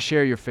ways to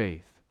share your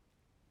faith?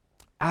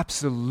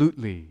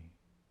 Absolutely.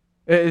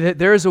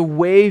 There is a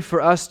way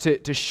for us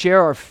to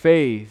share our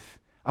faith.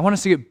 I want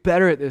us to get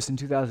better at this in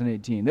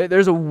 2018.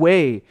 There's a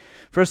way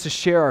for us to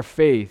share our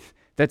faith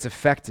that's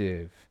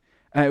effective.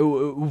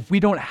 We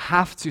don't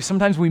have to.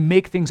 Sometimes we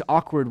make things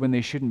awkward when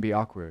they shouldn't be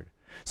awkward.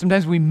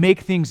 Sometimes we make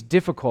things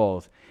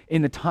difficult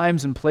in the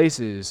times and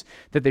places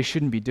that they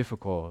shouldn't be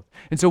difficult.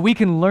 And so we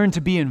can learn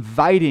to be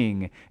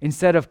inviting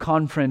instead of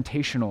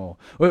confrontational.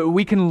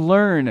 We can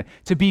learn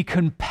to be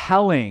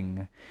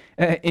compelling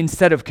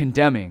instead of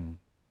condemning.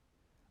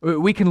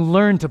 We can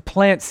learn to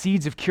plant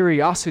seeds of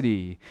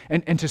curiosity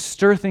and to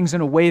stir things in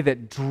a way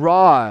that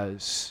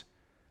draws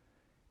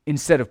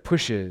instead of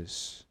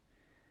pushes.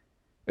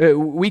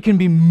 We can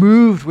be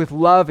moved with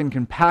love and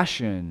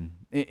compassion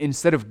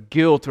instead of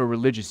guilt or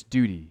religious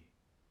duty.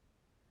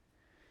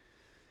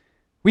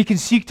 We can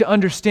seek to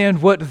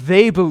understand what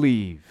they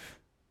believe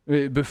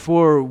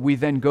before we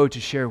then go to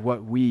share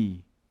what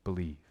we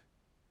believe.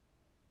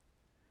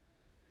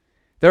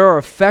 There are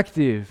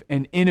effective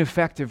and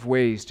ineffective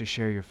ways to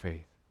share your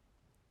faith.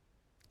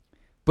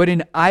 But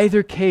in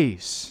either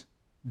case,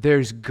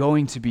 there's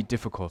going to be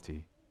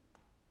difficulty.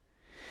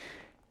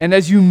 And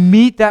as you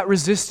meet that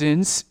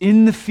resistance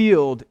in the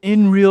field,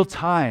 in real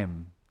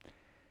time,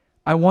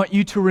 I want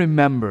you to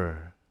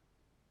remember,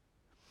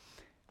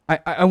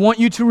 I want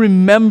you to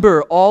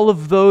remember all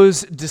of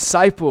those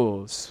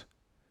disciples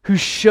who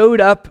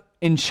showed up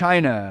in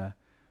China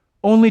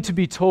only to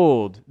be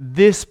told,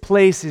 this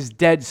place is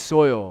dead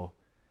soil.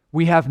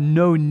 We have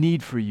no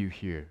need for you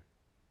here.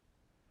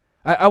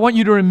 I want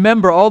you to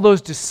remember all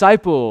those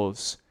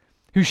disciples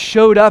who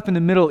showed up in the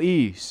Middle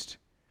East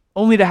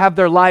only to have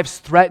their lives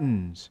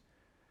threatened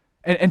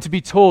and to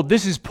be told,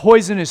 this is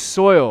poisonous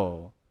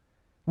soil.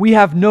 We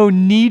have no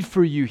need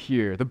for you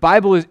here. The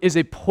Bible is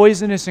a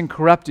poisonous and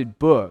corrupted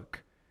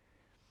book.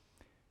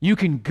 You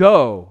can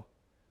go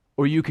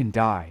or you can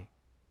die.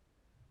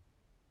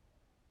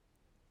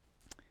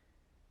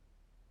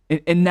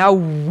 And now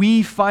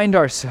we find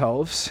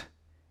ourselves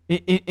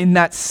in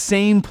that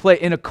same place,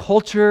 in a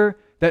culture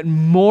that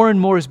more and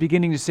more is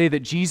beginning to say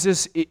that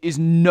Jesus is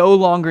no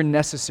longer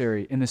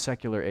necessary in the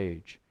secular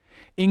age.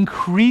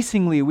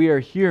 Increasingly, we are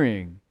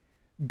hearing,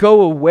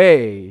 go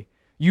away,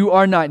 you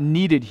are not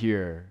needed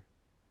here.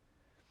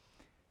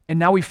 And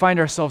now we find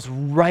ourselves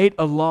right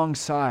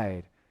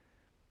alongside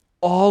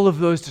all of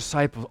those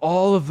disciples,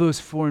 all of those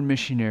foreign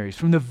missionaries,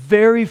 from the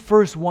very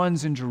first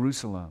ones in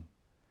Jerusalem.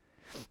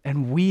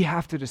 And we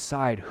have to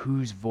decide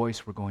whose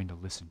voice we're going to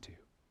listen to.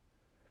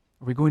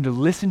 Are we going to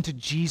listen to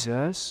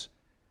Jesus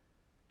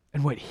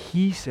and what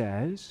he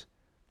says,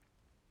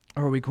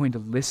 or are we going to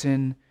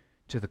listen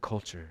to the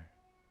culture?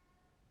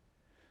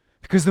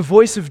 Because the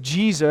voice of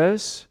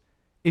Jesus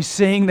is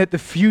saying that the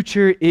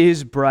future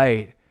is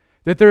bright,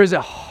 that there is a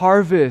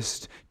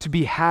harvest to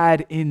be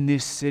had in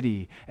this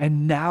city,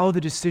 and now the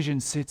decision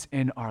sits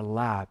in our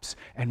laps,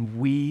 and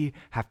we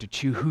have to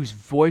choose whose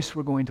voice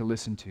we're going to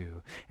listen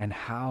to and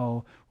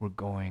how we're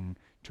going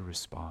to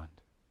respond.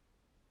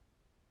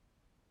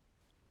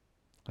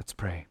 Let's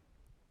pray.